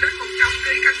 85 đến 100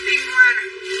 kg cánh tiên hoa nè.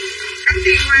 Cánh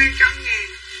tiên hoa 100.000.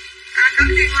 Cánh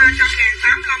tiên hoa 100.000,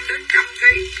 85 đến 100 kg.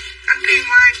 Cánh tiên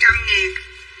hoa 100.000.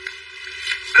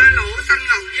 Ba lỗ xanh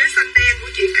ngọc với xanh đen của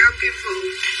chị Cao Kim Phượng.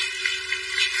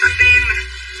 Xanh đen nè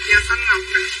và xanh ngọc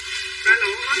nè. Ba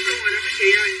lỗ hết luôn rồi đó mấy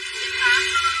chị ơi.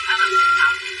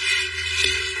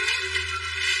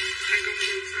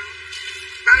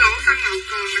 Ba lỗ xanh ngọc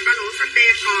còn nè, ba lỗ xanh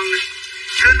đen còn nè.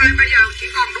 Thôi bây giờ chỉ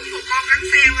còn đúng một con cánh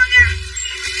sen thôi nha.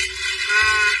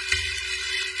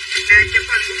 Nè chụp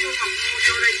hình của cô Ngọc Ngu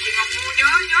vô đây. Chị Ngọc Ngu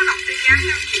nhớ đọc tin nhắn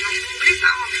nha. Chị Ngọc Ngu biết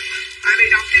sao không? Tại vì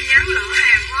đọc tin nhắn lỡ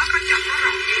hàng hóa có chậm có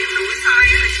rộng gì em đổi sai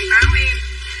là chị báo em.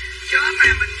 Chứ mà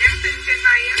mình nhắn tin trên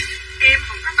đây á, em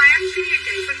không có bán chứ như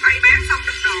chị bên bay bán xong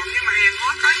được đòn, nhưng mà hàng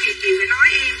hóa có gì chị phải nói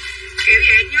em. Kiểu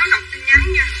vậy nhớ đọc tin nhắn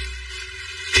nha.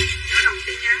 Nhớ đọc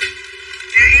tin nhắn.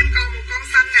 Nè em còn một con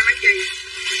xanh nè mấy chị.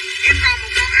 Em còn một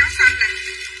con áo xanh nè.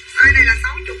 Size này là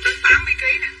 60 đến 80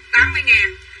 kg nè,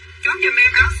 80.000. Chốt giùm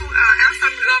em áo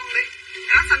xanh gân đi.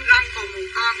 Áo xanh gân còn một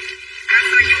con. Áo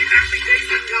size dưới 80 kg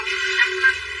xanh gân.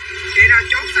 Vậy là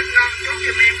chốt xanh gân, chốt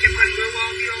giùm em chụp hình vô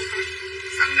coi.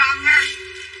 Xanh gân ha.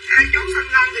 Ai chốt xanh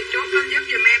gân thì chốt lên giúp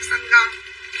giùm em xanh gân.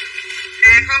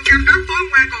 Nè con cam đất tối hôm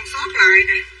qua còn sót lại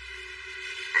nè.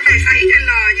 Con này size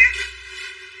XL nha.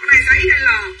 Con này size XL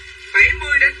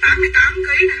 70 đến 88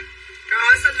 kg nè. Trời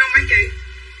ơi xinh không mấy chị?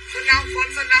 Xinh không?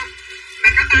 Phone xinh không? Mà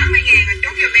có 80.000 là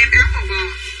chốt giùm em áo màu bò.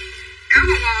 Áo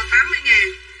màu bò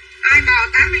 80.000. Ai bò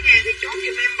 80.000 thì chốt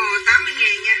giùm em bò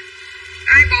 80.000 nha.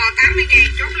 Ai bò 80.000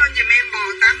 chốt lên giùm em bò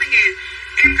 80.000.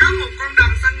 Em có một con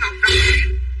đầm xanh ngọc đầm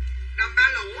tím. Đầm ba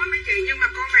lỗ á mấy chị, nhưng mà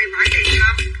con này vải đẹp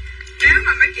lắm. Nếu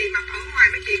mà mấy chị mặc ở ngoài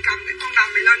mấy chị cầm cái con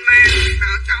đầm này lên mê. Mà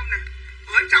ở trong nè.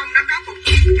 Ở trong nó có bột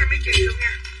vú cho mấy chị luôn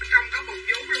nha. Ở trong có bột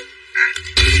vú luôn.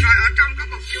 Rồi ở trong có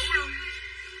bột vú luôn.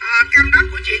 Cam đất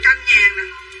của chị Thanh Nhàn nè.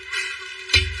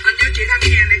 Hình như chị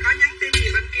Thanh Nhàn này có nhắn tin gì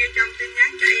bên kia trong tin nhắn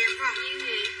cho em phải không?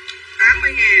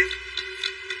 80.000.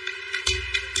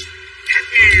 Thanh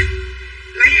Nhàn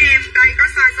lấy em, đây có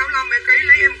size 65 kg,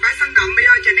 lấy em phải xanh đậm, bây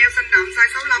giờ Chanel xanh đậm size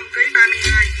 65 kg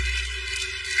 32.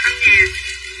 Thanh Nhàn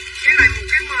với lại một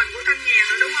cái mền của Thanh Nhàn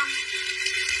nữa đúng không?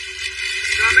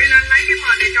 Rồi bây lên lấy cái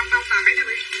mền này trong bao tải nè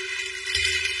bây.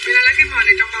 Bây lên lấy cái mền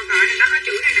này trong bao tải này, nó có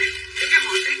chữ này nè. Cái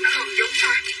họa tiết nó gần giống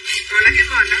thôi. Rồi lấy cái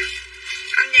mền đó.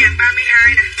 Thanh Nhàn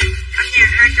 32 nè. Thanh Nhàn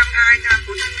 220 nha,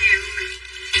 của Thanh Nhàn luôn nè.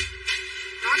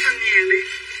 Nói Thanh Nhàn đi.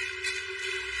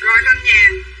 Rồi Thanh Nhàn,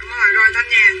 đúng rồi, rồi Thanh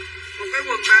Nhàn. Một cái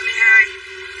quần 32.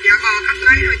 Dạ bò khách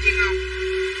lấy rồi chị Ngọc.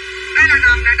 Đây là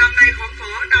đầm này, đầm này khoảng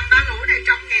cỡ, đầm đá lỗ này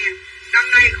 100.000.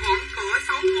 Đầm này khoảng cỡ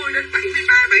 60 đến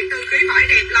 73, 74 kg, vải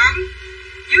đẹp lắm.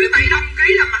 Dưới 75 kg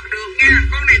là mặc được nha.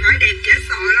 Con này vải đẹp dễ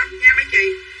sợ lắm nha mấy chị.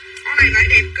 Con này vải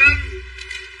đẹp cưng.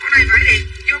 Con này vải đẹp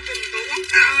vô cùng tổ quốc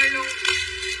ta ơi luôn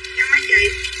nha mấy chị.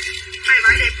 Con này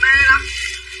vải đẹp mê lắm.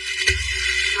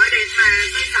 Vải đẹp mà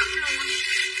tay sẵn luôn á.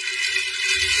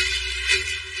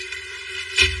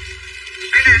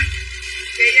 Đây nè.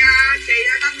 Chị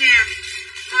ở trong nhà.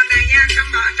 Màu này nha,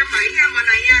 170 nha, màu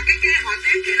này nha. Cái họa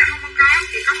tiết kia nó không có.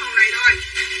 Chỉ có màu này thôi.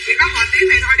 Chỉ có họa tiết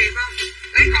này thôi, đẹp không?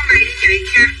 Lấy con này đi chị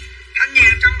nha. Thanh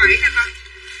Nhàn 170 nè con.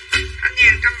 Thanh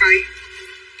Nhàn 170.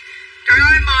 Trời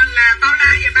ơi mền là bao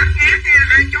la và bát ngát nha.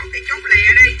 Ai chốt thì chốt lẹ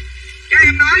đi. Cho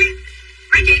em nói,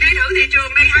 mấy chị đi thử thị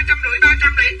trường đây 250,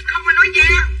 300 không có nói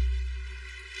gian.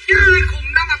 Chứ ai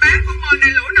khùng đâu mà bán con mền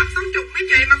này lỗ 50-60 mấy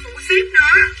chị mà phụ ship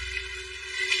nữa.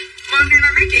 Mền này mà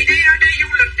mấy chị đi du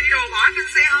lịch, đi đồ bỏ trên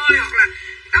xe hơi hoặc là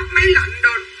tóc máy lạnh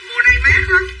đồ, mùa này mát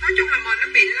lắm. Nói chung là mền nó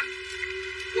mịn lắm.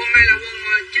 Quần này là quần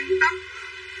chính tóc.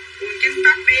 Quần chính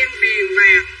tóc đen viền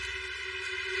vàng.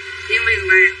 Đen viền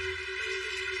vàng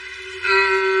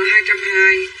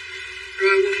 220.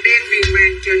 Rồi quần đen viền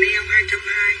vàng Chanel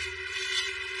 220.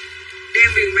 Đen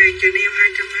viền vàng Chanel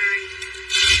 220.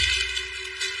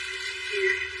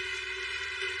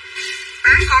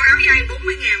 Bán con áo dây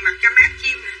 40.000 mặc cho mát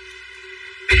chim nè.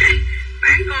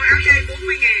 Bán con áo dây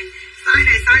 40.000. Size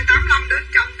này size 85 đến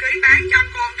 100 kg, bán cho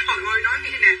con. Trời ơi nói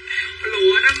nghe nè,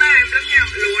 lụa nó mềm lắm nha.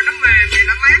 Lụa nó mềm này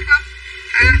nó mát lắm.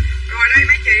 Rồi đây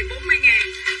mấy chị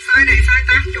 40.000. Size này size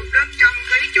 80 đến 100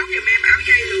 kg. Chốt giùm em áo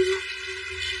dây lụa.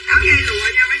 Áo dây lụa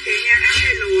nha mấy chị nha. Áo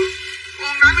dây lụa.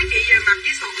 Con nói mấy chị về mặc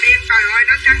với sọt đen. Trời ơi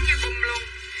nó trắng như bum luôn.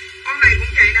 Con này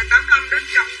cũng vậy nè, 85 đến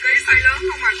 100 kg. Size lớn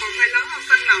không mà còn size lớn không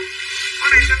xanh ngọc. Con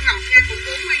này xanh ngọc nha, cũng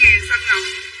 40.000 xanh ngọc.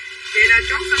 Vậy là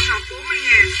chốt xanh ngọc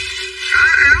 40.000. Có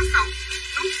áo sọc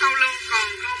nút sau lưng còn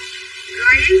không?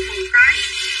 Lấy một cái.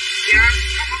 Dạ,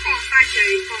 không có còn size chị,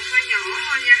 còn size nhỏ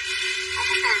thôi nha. Không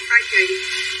có còn size chị.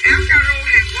 Áo caro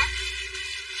Hàn Quốc.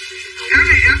 Áo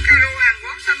này áo caro Hàn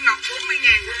Quốc xanh ngọc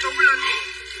 40.000 của Tú Linh.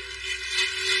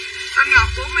 Xanh ngọc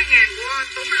 40.000 của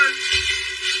Tú Linh.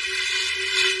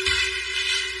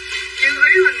 Như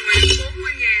ý Huỳnh Nguyễn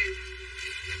 40.000.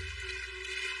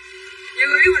 Như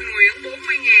ý Huỳnh Nguyễn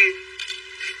 40.000.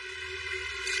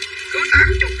 Cứ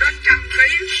 80 đến 100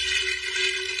 kg.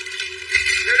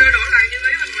 Đưa đổ lại Như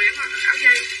ý Huỳnh Nguyễn hoặc áo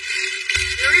dây.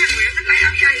 Như ý Huỳnh Nguyễn thích lấy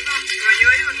áo dây không? Rồi Như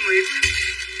ý Huỳnh Nguyễn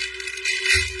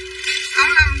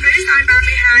 65 kg size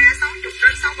 32, 60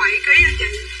 đến 67 kg hả chị?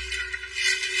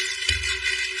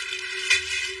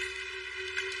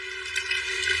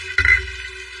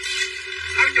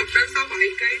 Đến 67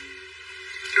 kg.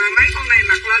 Rồi mấy con này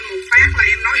mặc lên một phát là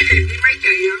em nói thiệt với mấy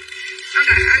chị hả? Nó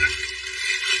đã lắm.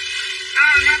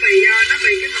 Nó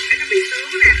bị cái vật ấy nó bị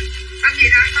sướng nè. Xanh gì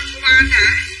đó, xanh Cuban hả?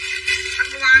 Xanh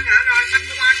Cuban hả? Rồi xanh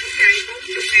Cuban cũng vậy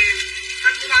 40.000.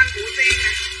 Xanh Cuban của Tiên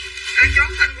nè. Chốt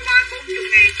xanh Cuban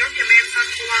 40.000, chốt giùm em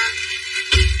xanh Cuban.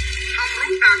 Hồng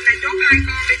rút đậm này chốt 2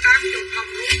 con đi 80,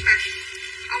 hồng rút nè.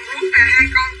 Hồng rút nè 2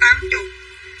 con 80.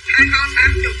 2 con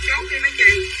 80 chốt đi mấy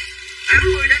chị.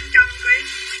 80 đến 100 kg.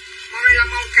 Màu này là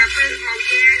màu cà phê, màu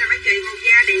da nè mấy chị, màu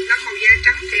da đẹp lắm, màu da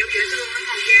trắng kiểu dễ thương lắm,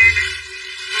 màu da nè.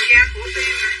 Màu da của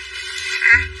Tiên nè.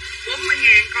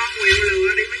 40.000 con quẹo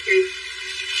lựa đi mấy chị.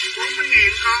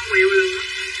 40.000 con quẹo lựa.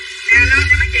 Nè lên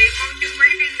cho mấy chị, con chân váy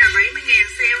riêng nè, 70.000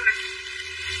 sale nè.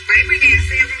 70.000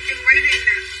 sale con chân váy riêng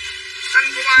nè.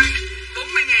 Xanh của anh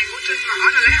 40.000 của Trinh Mỏ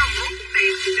là lấy hồng rút cũng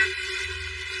đẹp chị Trinh.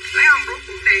 Lấy hồng rút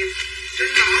cũng đẹp.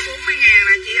 Trinh Mỏ 40.000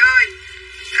 là chị ơi.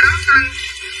 Áo xanh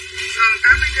gần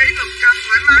 80 kg ngực trăm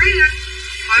thoải mái lên.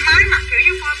 Thoải mái mặc kiểu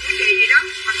như form của chị gì đó,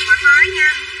 mặc thoải mái nha.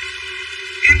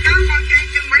 Em có con trang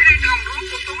chân váy lên hồng rút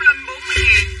của Tú Linh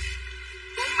 40.000.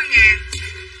 40.000.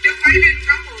 Chân váy lên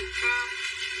có một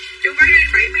chân váy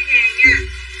lên 70.000 nha.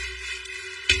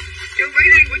 Chân váy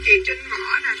lên của chị Trinh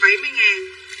Mỏ nè 70.000.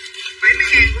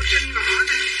 70.000 của Trinh Mỏ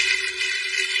nè.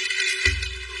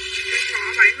 Trinh Mỏ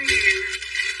 70.000 nè.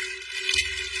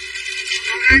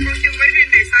 Còn hai con chân váy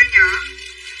riêng này size nhỏ.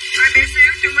 Size bé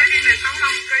xíu, chân váy riêng này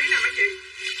 65 kg nè mấy chị.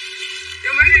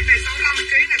 Chân váy riêng này 65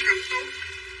 kg nè Cẩm Tú.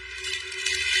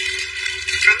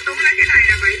 Cẩm Tú lấy cái này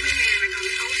là 70.000 là Cẩm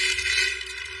Tú.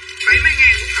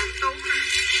 70.000 của Cẩm Tú nè.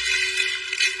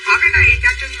 Bỏ cái này cho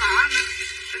Trinh Mỏ nữa.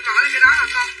 Trinh Mỏ lên cái đó hả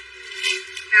con?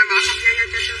 Nè bỏ một dây cho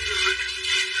Trinh Mỏ nè.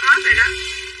 Hết rồi đó.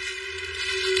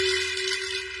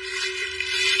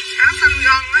 Áo xanh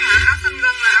gân á hả? Áo xanh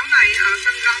gân là áo này,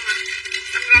 xanh gân hả?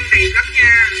 Xanh gân đẹp lắm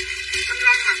nha. Xanh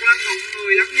gân mặc lên một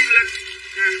người lắm nha Linh.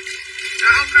 Nè.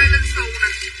 Rồi ok Linh xù nè.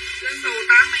 Linh xù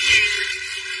 80.000 nè.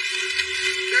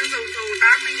 Linh xù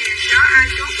 80.000. Đó ai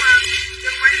chốt qua.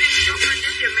 Chân váy riêng chốt lên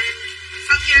giúp giùm em.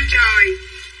 Xanh da trời.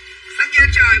 Xanh da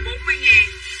trời 40.000.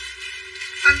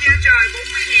 Xanh da trời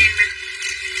 40.000 nè.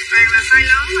 Toàn là size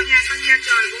lớn thôi nha. Xanh da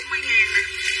trời 40.000 nè.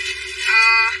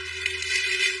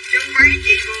 Chân váy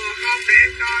chị vừa không để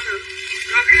em coi thử.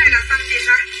 Rồi cái này là xanh gì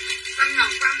ta? Xanh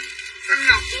ngọc á. Xanh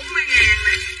ngọc 40.000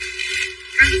 nè.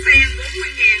 Cánh sen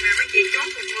 40.000 nè. Mấy chị chốt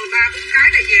một người 3-4 cái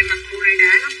này về mặc mùa này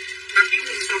đã lắm. Mặc cái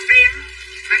quần sọt đen á.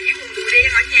 Mặc cái quần đùi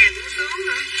đen ở nhà cũng sướng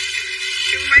nữa.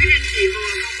 Chân váy lên chị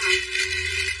vừa không hả?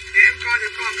 Để em coi thử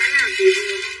con cái nào chị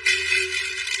vừa không.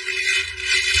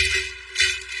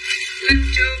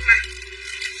 Linh Trương nè.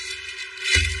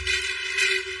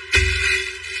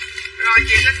 Rồi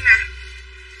chị Linh nè.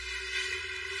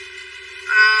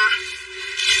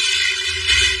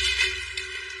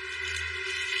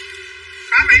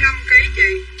 Có 75 kg chị.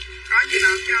 Có chị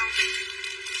Bảo Châu.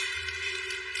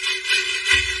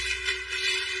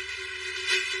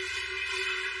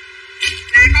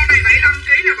 Nè con này 75 kg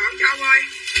nè Bảo Châu ơi.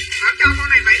 Bảo Châu con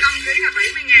này 75 kg là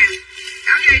 70.000.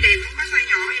 Áo dây đẹp không có size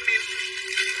nhỏ em yêu.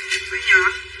 Size nhỏ.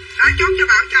 Đó chốt cho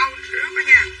Bảo Châu trước đó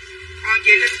nha. Còn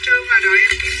chị Linh Trương là đợi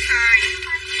em kiếm size.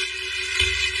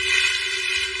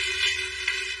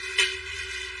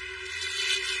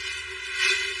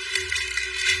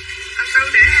 Anh Tư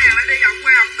để hàng nó đi ổng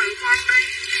quay ổng tự con đi.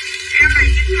 Em này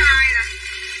 92 nè.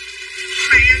 Con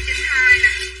này em 92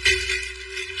 nè.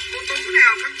 Cô Tú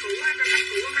nào khách cũ hay khách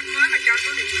cũ khách mới mà cho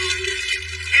số điện thoại vậy.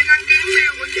 Em đăng ký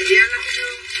mail của chị Linh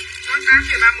Trương. Nói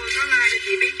 8:30 có like cho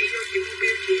chị biết chị vô chị mua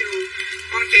bill chị vô.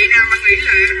 Còn chị nào mà nghỉ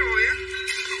lễ rồi á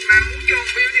mà muốn vô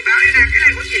bill thì báo đây nè. Cái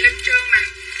này của chị Linh Trương nè.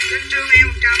 Linh Trương em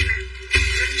 100 nè.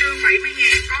 Linh Trương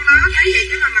 70.000. Con nó thấy vậy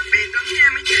chứ mà mặc đẹp lắm nha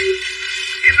mấy chị.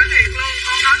 Em nói thiệt luôn.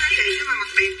 Con nó thấy vậy chứ mà mặc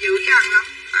đẹp dữ dằn lắm.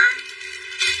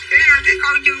 Cái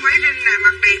con chân váy Linh nè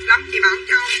mặc đẹp lắm chị Bảo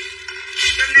Châu.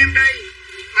 Cho em đi.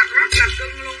 Mặc rất là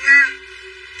cưng luôn ha.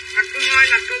 Mặc cưng ơi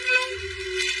là cưng luôn.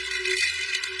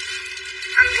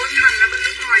 Anh của anh Thành ở bên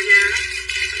nước ngoài về đó.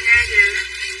 Anh Nga về đó.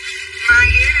 Mai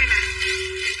ghé đây nè.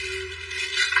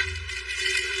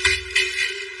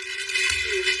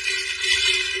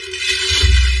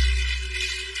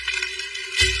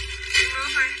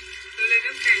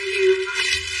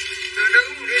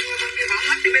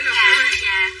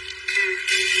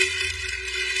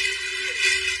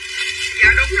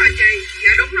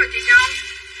 đúng rồi chị Châu.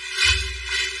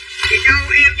 Chị Châu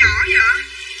eo nhỏ vậy?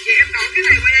 Chị em đổi cái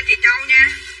này qua cho chị Châu nha.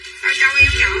 Sao Châu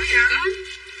eo nhỏ vậy?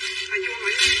 À chua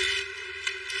mày.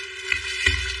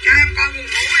 Cho em coi quần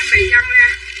ngố em bị văng ra.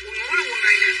 Quần ngố là quần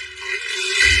này nè.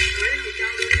 Đổi cho chị Châu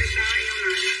đưa em cho eo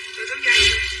lại. Tôi tốt dây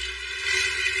đi.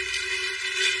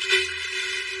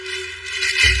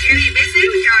 Eo gì bé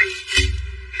xíu trời.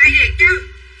 Hay thiệt chứ.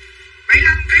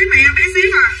 75 kg mà eo bé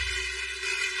xíu à.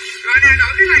 Rồi nè,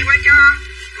 đổi cái này qua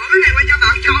cho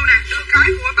Bảo Châu nè, đưa cái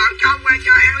của Bảo Châu qua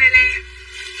cho An Lê Lê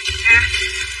nè,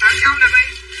 Bảo Châu nè Bi.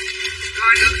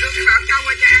 Rồi đưa cái Bảo Châu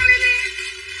qua cho An Lê Lê.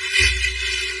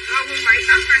 Rồi quần 7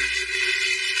 tấc nè,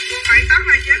 quần 7 tấc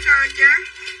này chết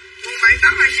quần 7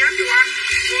 tấc này chết cho anh.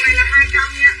 Quần này là 200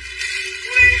 nha,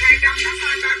 quần này 200 tấc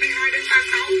thôi, 32 đến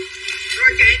 36. Rồi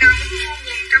chị nào muốn mua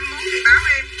quần 101 thì báo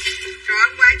em. Rồi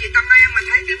hôm qua chị Tâm An mà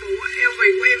thấy cái bộ eo vì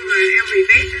của em là eo vì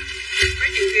vest á, mấy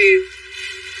chị Kiều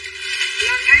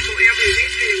lên thấy bộ eo vì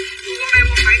vest Kiều. Quần này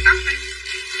quần 7 tấc đây,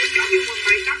 em chốt vô quần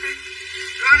 7 tấc đây.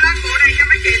 Rồi lên bộ này cho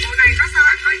mấy chị, bộ này có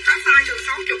size từ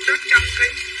 60 đến 100 kg.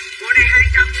 Bộ này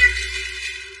 200 nha,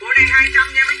 bộ này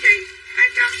 200 nha mấy chị,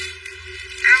 200.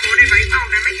 Bộ này 7 màu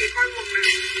nè mấy chị coi quần nè,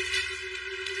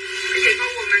 mấy chị coi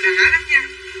quần này đã lắm nha,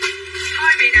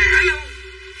 hơi bị đã luôn.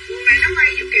 Quần này nó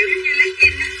may kiểu giống như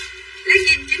legging á,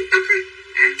 legging 9 tấc á.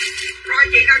 Rồi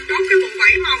chị nào chốt cái bộ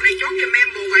 7 màu này chốt giùm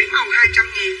em bộ 7 màu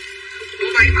 200.000. Bộ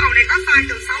 7 màu này có size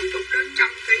từ 60 đến 100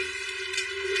 kg.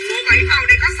 Bộ 7 màu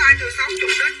này có size từ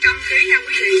 60 đến 100 kg nha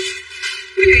quý vị.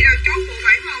 Quý vị nào chốt bộ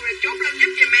 7 màu này chốt lên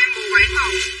giúp giùm em bộ 7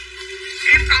 màu.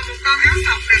 Em còn một con áo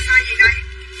sọc là size gì đây?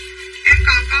 Em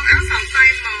còn con áo sọc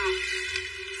size M.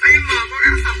 Size M con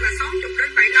áo sọc là 60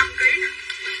 đến 75 kg nè.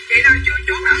 Chị nào chưa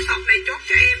chốt áo sọc này chốt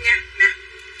cho em nha. Nè.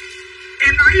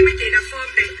 Em nói với mấy chị là form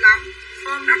đẹp lắm,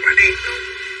 form rất là đẹp luôn,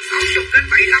 60 đến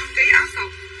 75 kg áo sọc.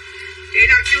 Chị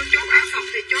nào chưa chốt áo sọc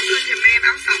thì chốt lên giùm em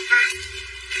áo sọc ha.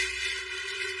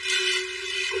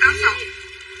 Áo sọc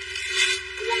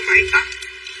quần 7 tấc.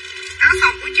 Áo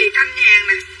sọc của chị Thanh Nhàn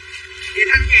nè, chị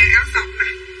Thanh Nhàn áo sọc nè,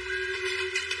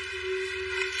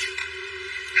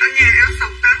 Thanh Nhàn áo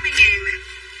sọc 80.000 nè.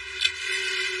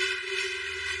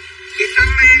 Chị Tâm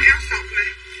An áo sọc nè.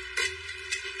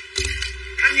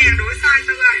 Thanh Nhàn đổi size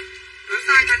Tư ơi, đổi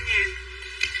size Thanh Nhàn.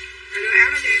 Rồi đưa áo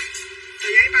đó cho em, tờ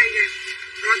giấy bay kìa.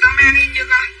 Rồi Tâm An in chưa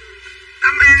con?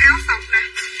 Tâm An áo sọc nè.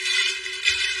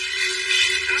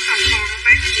 Áo sọc còn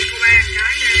mấy cái chị cô ba cái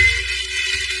đây.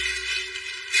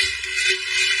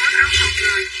 Hết áo sọc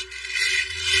rồi.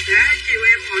 Để chiều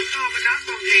em hỏi kho bên đó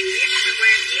còn hàng dép em qua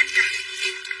em dép kìa.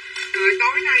 Rồi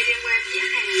tối nay đi qua em dép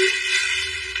hàng nữa.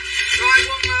 Rồi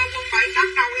quần 7 tấc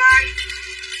đầu lai.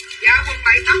 Dạ quần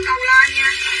 7 tấc đầu lai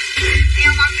nha.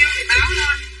 Eo bao nhiêu thì báo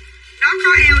lên. Nó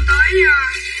có eo tới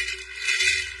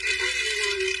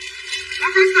nó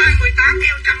có size 18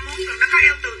 eo 101 rồi, nó có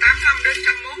eo từ 85 đến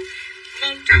 101.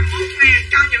 101.000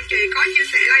 cho những chị có chia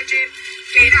sẻ livestream.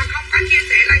 Chị nào không có chia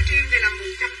sẻ livestream thì là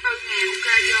 140.000, ok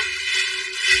chưa?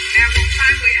 Nè quần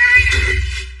size 12 nè.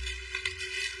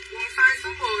 Quần size số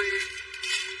 10 nè.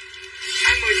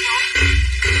 Size 16.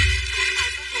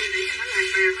 Size số 10 nãy giờ nó lạc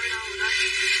bè thôi đâu rồi đây.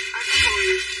 Size số 10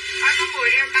 nè. Size số 10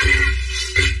 eo 85.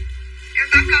 Eo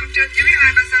 85 trên dưới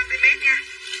 23cm nha.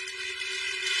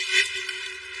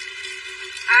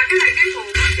 Cái này cái bộ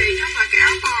của chị chứ mà cái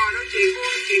áo bò đâu chị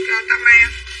mua chị Tâm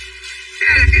An. Cái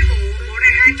này là cái bộ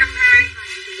này 220.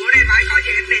 Bộ này phải có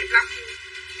dạng đẹp lắm.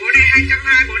 Bộ này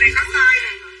 220, bộ này có size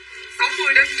này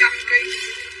 60 đến 100 kg.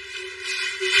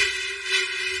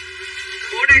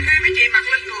 Bộ này khi mấy chị mặc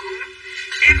lên gọn lắm.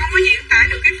 Em không có diễn tả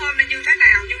được cái form này như thế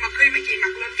nào, nhưng mà khi mấy chị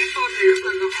mặc lên cái form này rất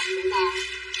là gọn, bộ bò.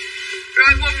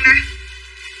 Rồi quần nè.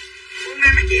 Quần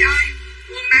này mấy chị ơi,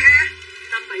 quần này ha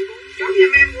 574. Chốt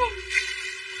giùm em quần.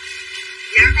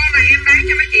 Dạ con này em bán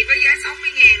cho mấy chị với giá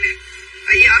 60.000 nè.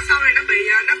 Tại vì ở sau này nó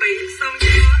bị sơn dơ.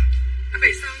 Nó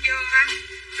bị sơn dơ ha.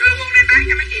 Rồi quần này bán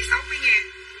cho mấy chị 60.000.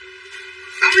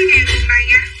 60.000 quần này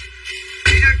nha.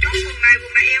 Chị nào chốt quần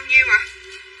này eo nhiêu ạ?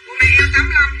 Quần này eo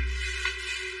 85.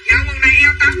 Dạ quần này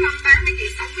eo 85 bán mấy chị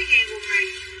 60.000 quần này.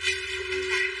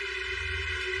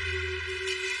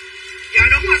 Dạ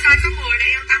đúng rồi, size số 10 này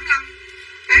eo 85.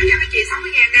 Bán cho mấy chị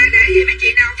 60.000 đây để gì mấy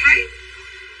chị nào thấy.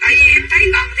 Tại vì em thấy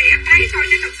gần thì em thấy thôi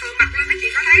chứ thực sự mặc lên mấy chị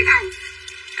có thấy đâu.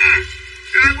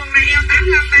 Rồi quần này eo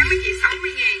 85 bán mấy chị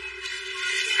 60.000.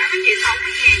 Bán mấy chị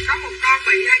 60.000, có một con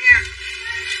bị thôi nha.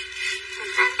 Một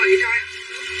con bị thôi.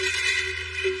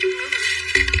 Chút nước rồi.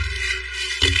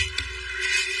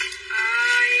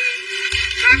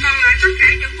 Rồi còn lại tất cả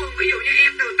những quần ví dụ như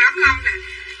em từ 85 nè,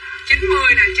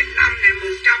 90 nè, 95 nè,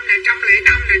 100 nè,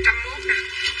 105 nè, 101 nè.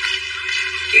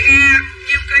 Chị nghe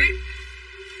nhiêu ký?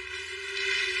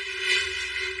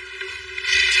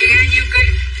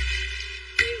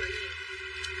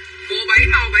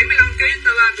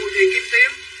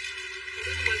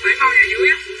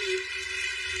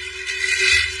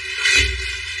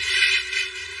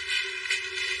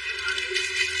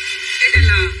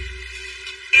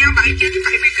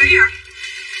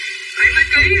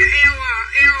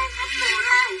 eo không vừa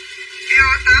đâu. Eo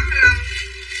 85,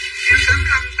 eo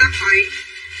 85, 87.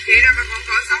 Chị ra mà còn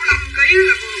cỡ 65 kg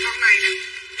là vừa con này nè.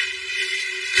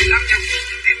 Lâm nhập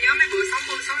Quân, em nhớ mấy bữa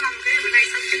 60, 65 kg, bữa nay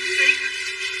 69 kg.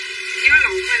 Nhớ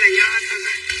lộn hay là do sao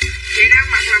ta? Chị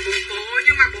đang mặc là bộ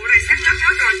nhưng mà bộ này sát đất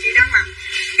hết rồi. Chị đang mặc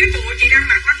cái bộ chị đang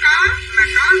mặc nó có mà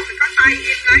có rồi có tay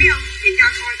em lấy không? Chị cho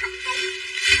coi cẩm tú.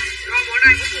 Rồi bộ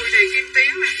này của Bùi Thị Kim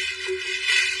Tiến nè.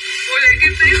 Bùi Thị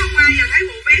Kim Tiến hôm qua giờ thấy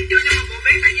bộ vest chưa, nhưng mà bộ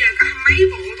vest tại giờ có mấy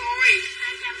bộ thôi.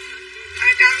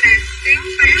 200 nè, Tiến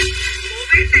tém. Bộ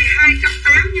vest này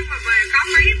 280 nhưng mà về có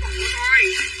mấy bộ thôi.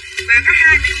 Về có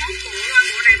 21 bộ thôi.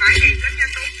 Bộ này vải đẹp lắm nha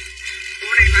Tú.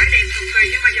 Bộ này vải đẹp cực kỳ,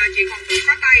 nhưng mà giờ chị còn bộ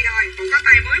có tay thôi. Bộ có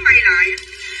tay mới may lại.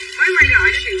 Mới may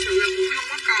lại đó thực sự là cũng không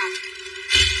có còn.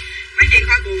 Mấy chị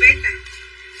coi bộ vest nè.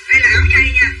 Đây là áo dây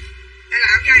nha. Đây là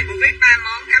áo dây, bộ vest 3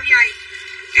 món áo dây.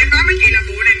 Em nói mấy chị là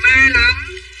bộ này mê lắm.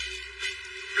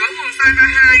 Đổi quần size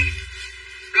 32.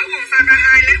 Đổi quần size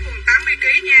 32 lấy quần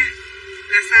 80kg nha.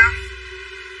 Là sao?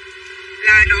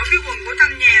 Là đổi cái quần của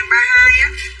Thanh Nhàn 32 á.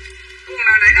 Quần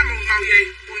nào nãy là màu gì?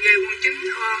 Quần gì? Quần chính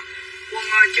quần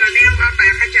chờ neo ba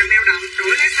bạc hay chờ meo đậm.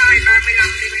 Đổi lấy size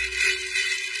 35 đi đi.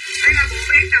 Đây là bộ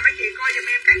vest nè, mấy chị coi giùm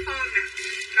em cái phơm nè.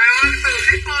 Trời ơi, từ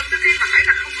cái phơm tới cái vải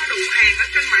là không có đủ hàng ở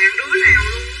trên mạng đứa nào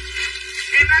luôn.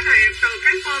 Em nói thì từ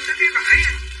cái phơm tới cái vải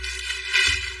nè.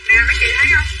 Nè mấy chị thấy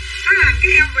không? Nó làm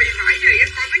cái eo vì vải gì á,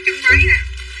 coi cái chân váy nè.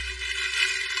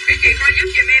 Mấy chị coi giúp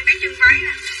giùm em cái chân váy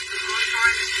nè. Trời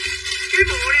coi nè. Cái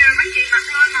bộ này là mấy chị mặc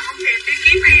lên mà không đẹp đi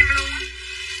kiếm em luôn á.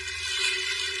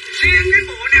 Riêng cái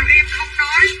bộ nào em không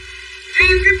nói.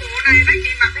 Riêng cái bộ này mấy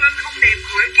chị mặc lên không đẹp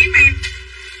khỏi kiếm em.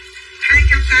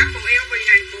 280 bộ eo vì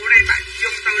này. Bộ này bạn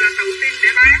dùng từ là tự tin để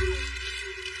bán luôn.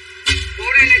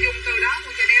 Bộ này là dùng từ đó.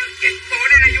 Bộ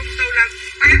này là dùng từ là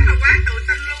bán là quá tự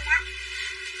tin luôn á.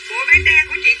 Bộ vest đen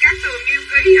của chị Cát Tường nhiêu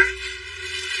ký vậy?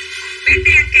 Vest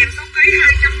đen kèm số ký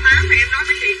 280 mà em nói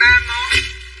với chị 3 món.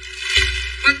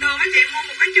 Bình thường mấy chị mua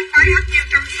một cái chân váy hết nhiêu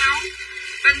 160.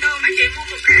 Bình thường mấy chị mua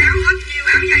một cái áo hết nhiêu,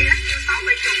 áo dây hết nhiêu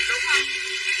 60-70 đúng không?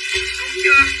 Đúng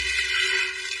chưa?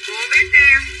 Bộ vest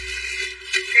đen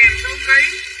kèm số ký.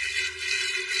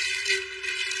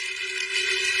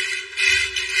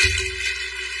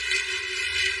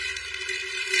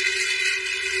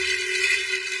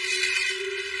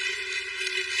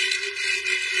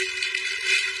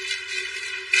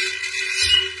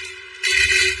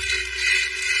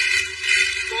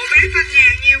 Thanh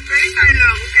Nhàn nhiêu ký, size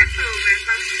L của Cát Tường nè,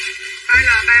 size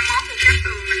L 3 món của Cát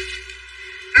Tường nè.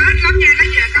 Nó ít lắm nha, nó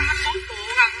về có 21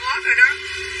 bộ gần hết rồi đó.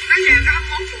 Nó về có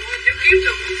 21 bộ mình chứ kiếm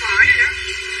được cũng phải rồi đó.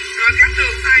 Rồi Cát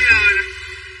Tường size L nè.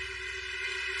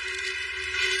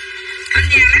 Thanh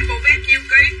Nhàn lấy bộ vest nhiêu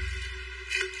ký?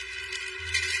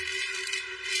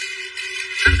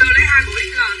 Anh Tư lấy 2 bộ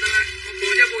XL thôi. Một bộ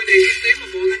cho Bùi Thị Kim Tiến, một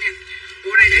bộ thôi nha.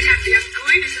 Bộ này để dành đi ăn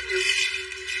cưới đi sinh nhật.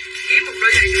 Kiếm một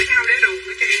đôi giày thể thao để đồ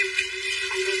nữa cho em.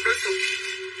 Còn một đôi sụp.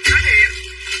 Nói thiệt,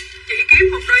 chị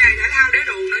kiếm một đôi giày thể thao để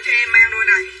đồ nữa cho em mang đôi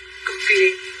này. Cực kỳ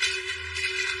đẹp.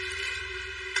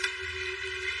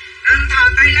 Anh thò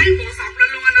tay lấy bộ sọc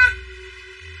lên luôn anh ơi.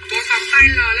 Bộ sọc tay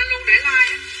L lên luôn để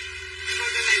like á. Coi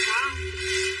trên này có không?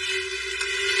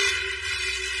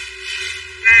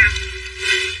 Nào.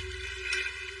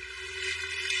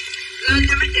 Lên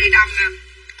cho mấy chị đầm nè.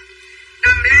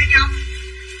 Đầm la dông.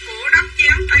 Cổ đắp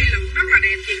chéo tay lửng rất là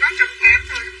đẹp, chỉ có 180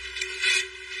 thôi.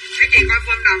 Các chị coi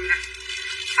phơm đầm nè.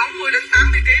 60 đến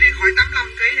 80 kg đi, khỏi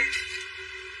 85 kg đi.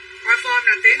 Coi phơm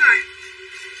nè Tiến ơi.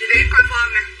 Chị Tiến coi phơm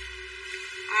nè.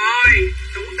 Ôi,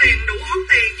 đủ tiền, đủ hút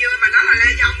tiền chưa mà nó là la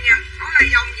dông nha. Nó la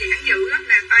dông giản dữ lắm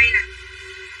nè, tay nè.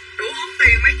 Đủ hút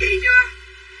tiền mấy chị chưa?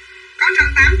 Có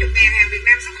 180.000 hàng Việt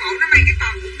Nam xuất khẩu, nó may cái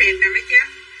tầng cũng đẹp nè mấy chế.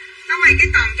 Nó may cái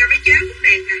tầng cho mấy chế cũng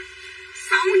đẹp nè.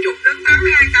 60 đến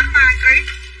 82, 83 kg.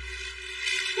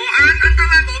 Bộ anh tao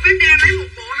lên bộ vest đen lấy một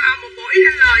bộ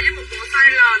XL với một bộ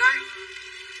size L thôi.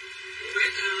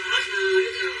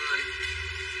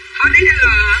 Hết XL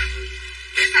hả?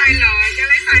 Cái size L cho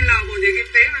lấy size L Bùi Thị Kim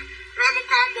Tiến. Rồi một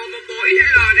bộ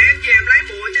XL để em về em lấy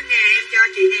bộ trên nhà em cho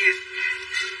chị nè.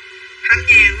 Thanh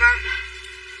Nhàn vâng.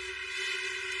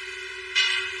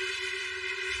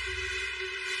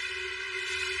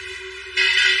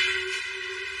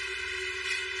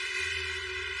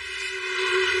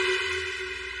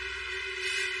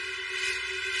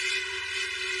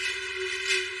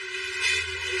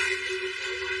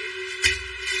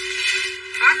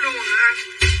 Hết luôn hả anh?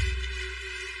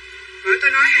 Bởi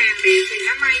tôi nói hàng đẹp thì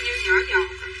nó may như nhỏ giọt.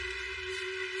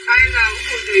 Size L của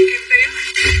Bùi Thị Kim Tiến này.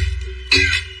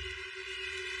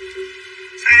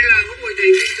 Size L của Bùi Thị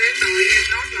Kim Tiến, đợi em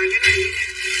nốt lại cái này nha.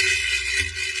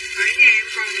 Ở nhà em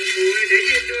còn một bộ để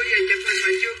em đưa về chụp hình mà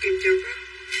chưa kịp chụp á.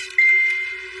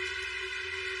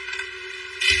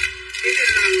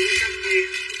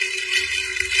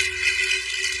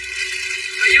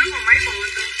 dưới còn mấy bộ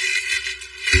anh Tư?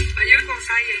 Ở dưới con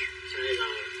size gì? Size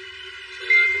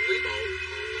là còn mấy bộ.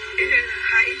 Ý đây là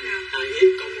 2X là 2X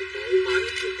còn một bộ,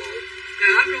 3X một bộ. là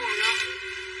hết luôn rồi đó.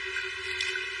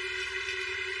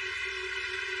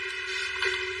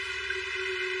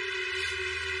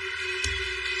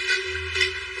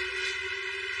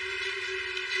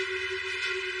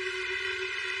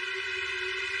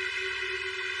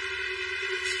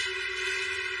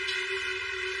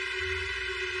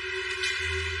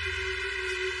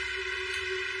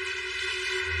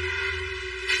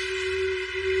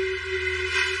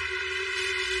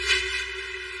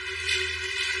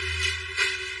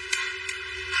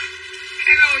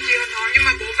 Chị Huỳnh Hồ, nhưng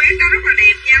mà bộ vest đó rất là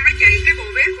đẹp nha mấy chị. Cái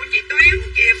bộ vest của chị Tuyến,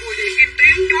 chị Bùi Thị Kim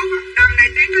Tuyến chốt. Đầm này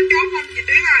Tuyến có chốt không chị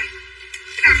Tuyến ơi?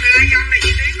 Cái đầm này là dòng này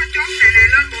chị Tuyến có chốt. Này này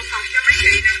lên bộ sọc cho mấy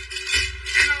chị nè.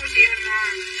 Hello chị Huỳnh Hồ.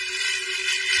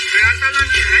 Rồi sao lên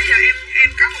trễ giờ em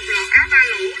có một lọt áo ba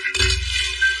lỗ nè.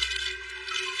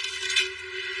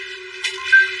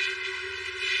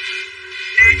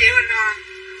 Nè chị Huỳnh Hồ,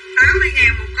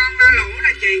 80.000 một con ba lỗ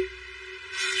nè chị.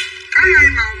 Có hai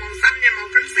màu, màu xanh và màu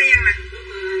cánh sen nè.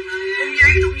 Thun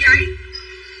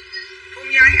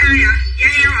giấy ai ạ? Da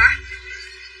heo hả?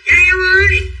 Da heo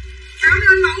ơi, sao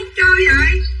lên mà hút chơi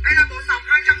vậy? Đây là bộ sọc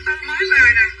 240 mới về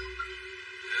nè.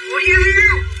 Ủa da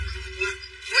heo,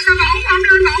 ủa sao bà hút không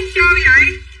lên mà hút chơi vậy?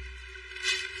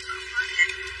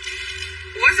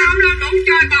 Ủa sao không lên mà hút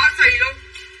chơi, bo xì luôn.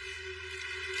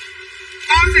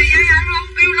 Bo xì da heo luôn,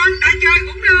 kêu lên đã chơi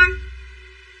cũng lên.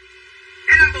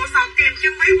 Đây là bộ sọc kèm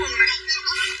chân mấy quần nè.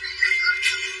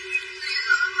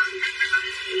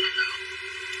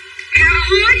 Em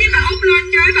hứa với bà Út lên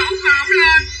chơi, bà Út mà không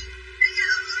lên.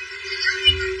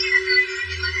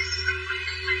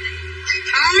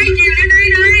 Thôi chiều lên đây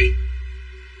đi.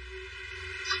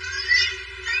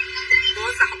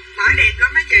 Bộ sọc bãi đẹp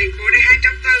lắm mấy chị. Bộ này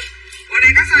 240. Bộ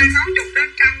này có size 60 đến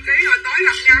 100 kg rồi tối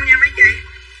gặp nhau nha mấy chị.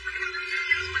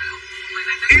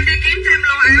 Em đi kiếm thêm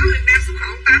lô áo Việt Nam xuất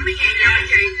khẩu 80.000 nha mấy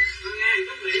chị.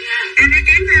 Em đi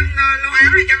kiếm thêm lô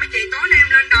áo này cho mấy chị. Tối nay em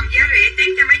lên đầm giá rẻ tiếp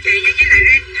cho mấy chị nha, với lại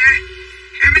riêng ha.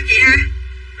 Ha mấy chị ha.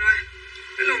 Rồi,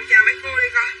 cái lùng chào mấy cô đi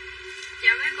con.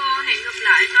 Chào mấy cô, hẹn gặp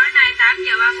lại tối nay 8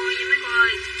 giờ 30 nha mấy cô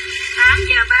ơi. 8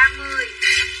 giờ 30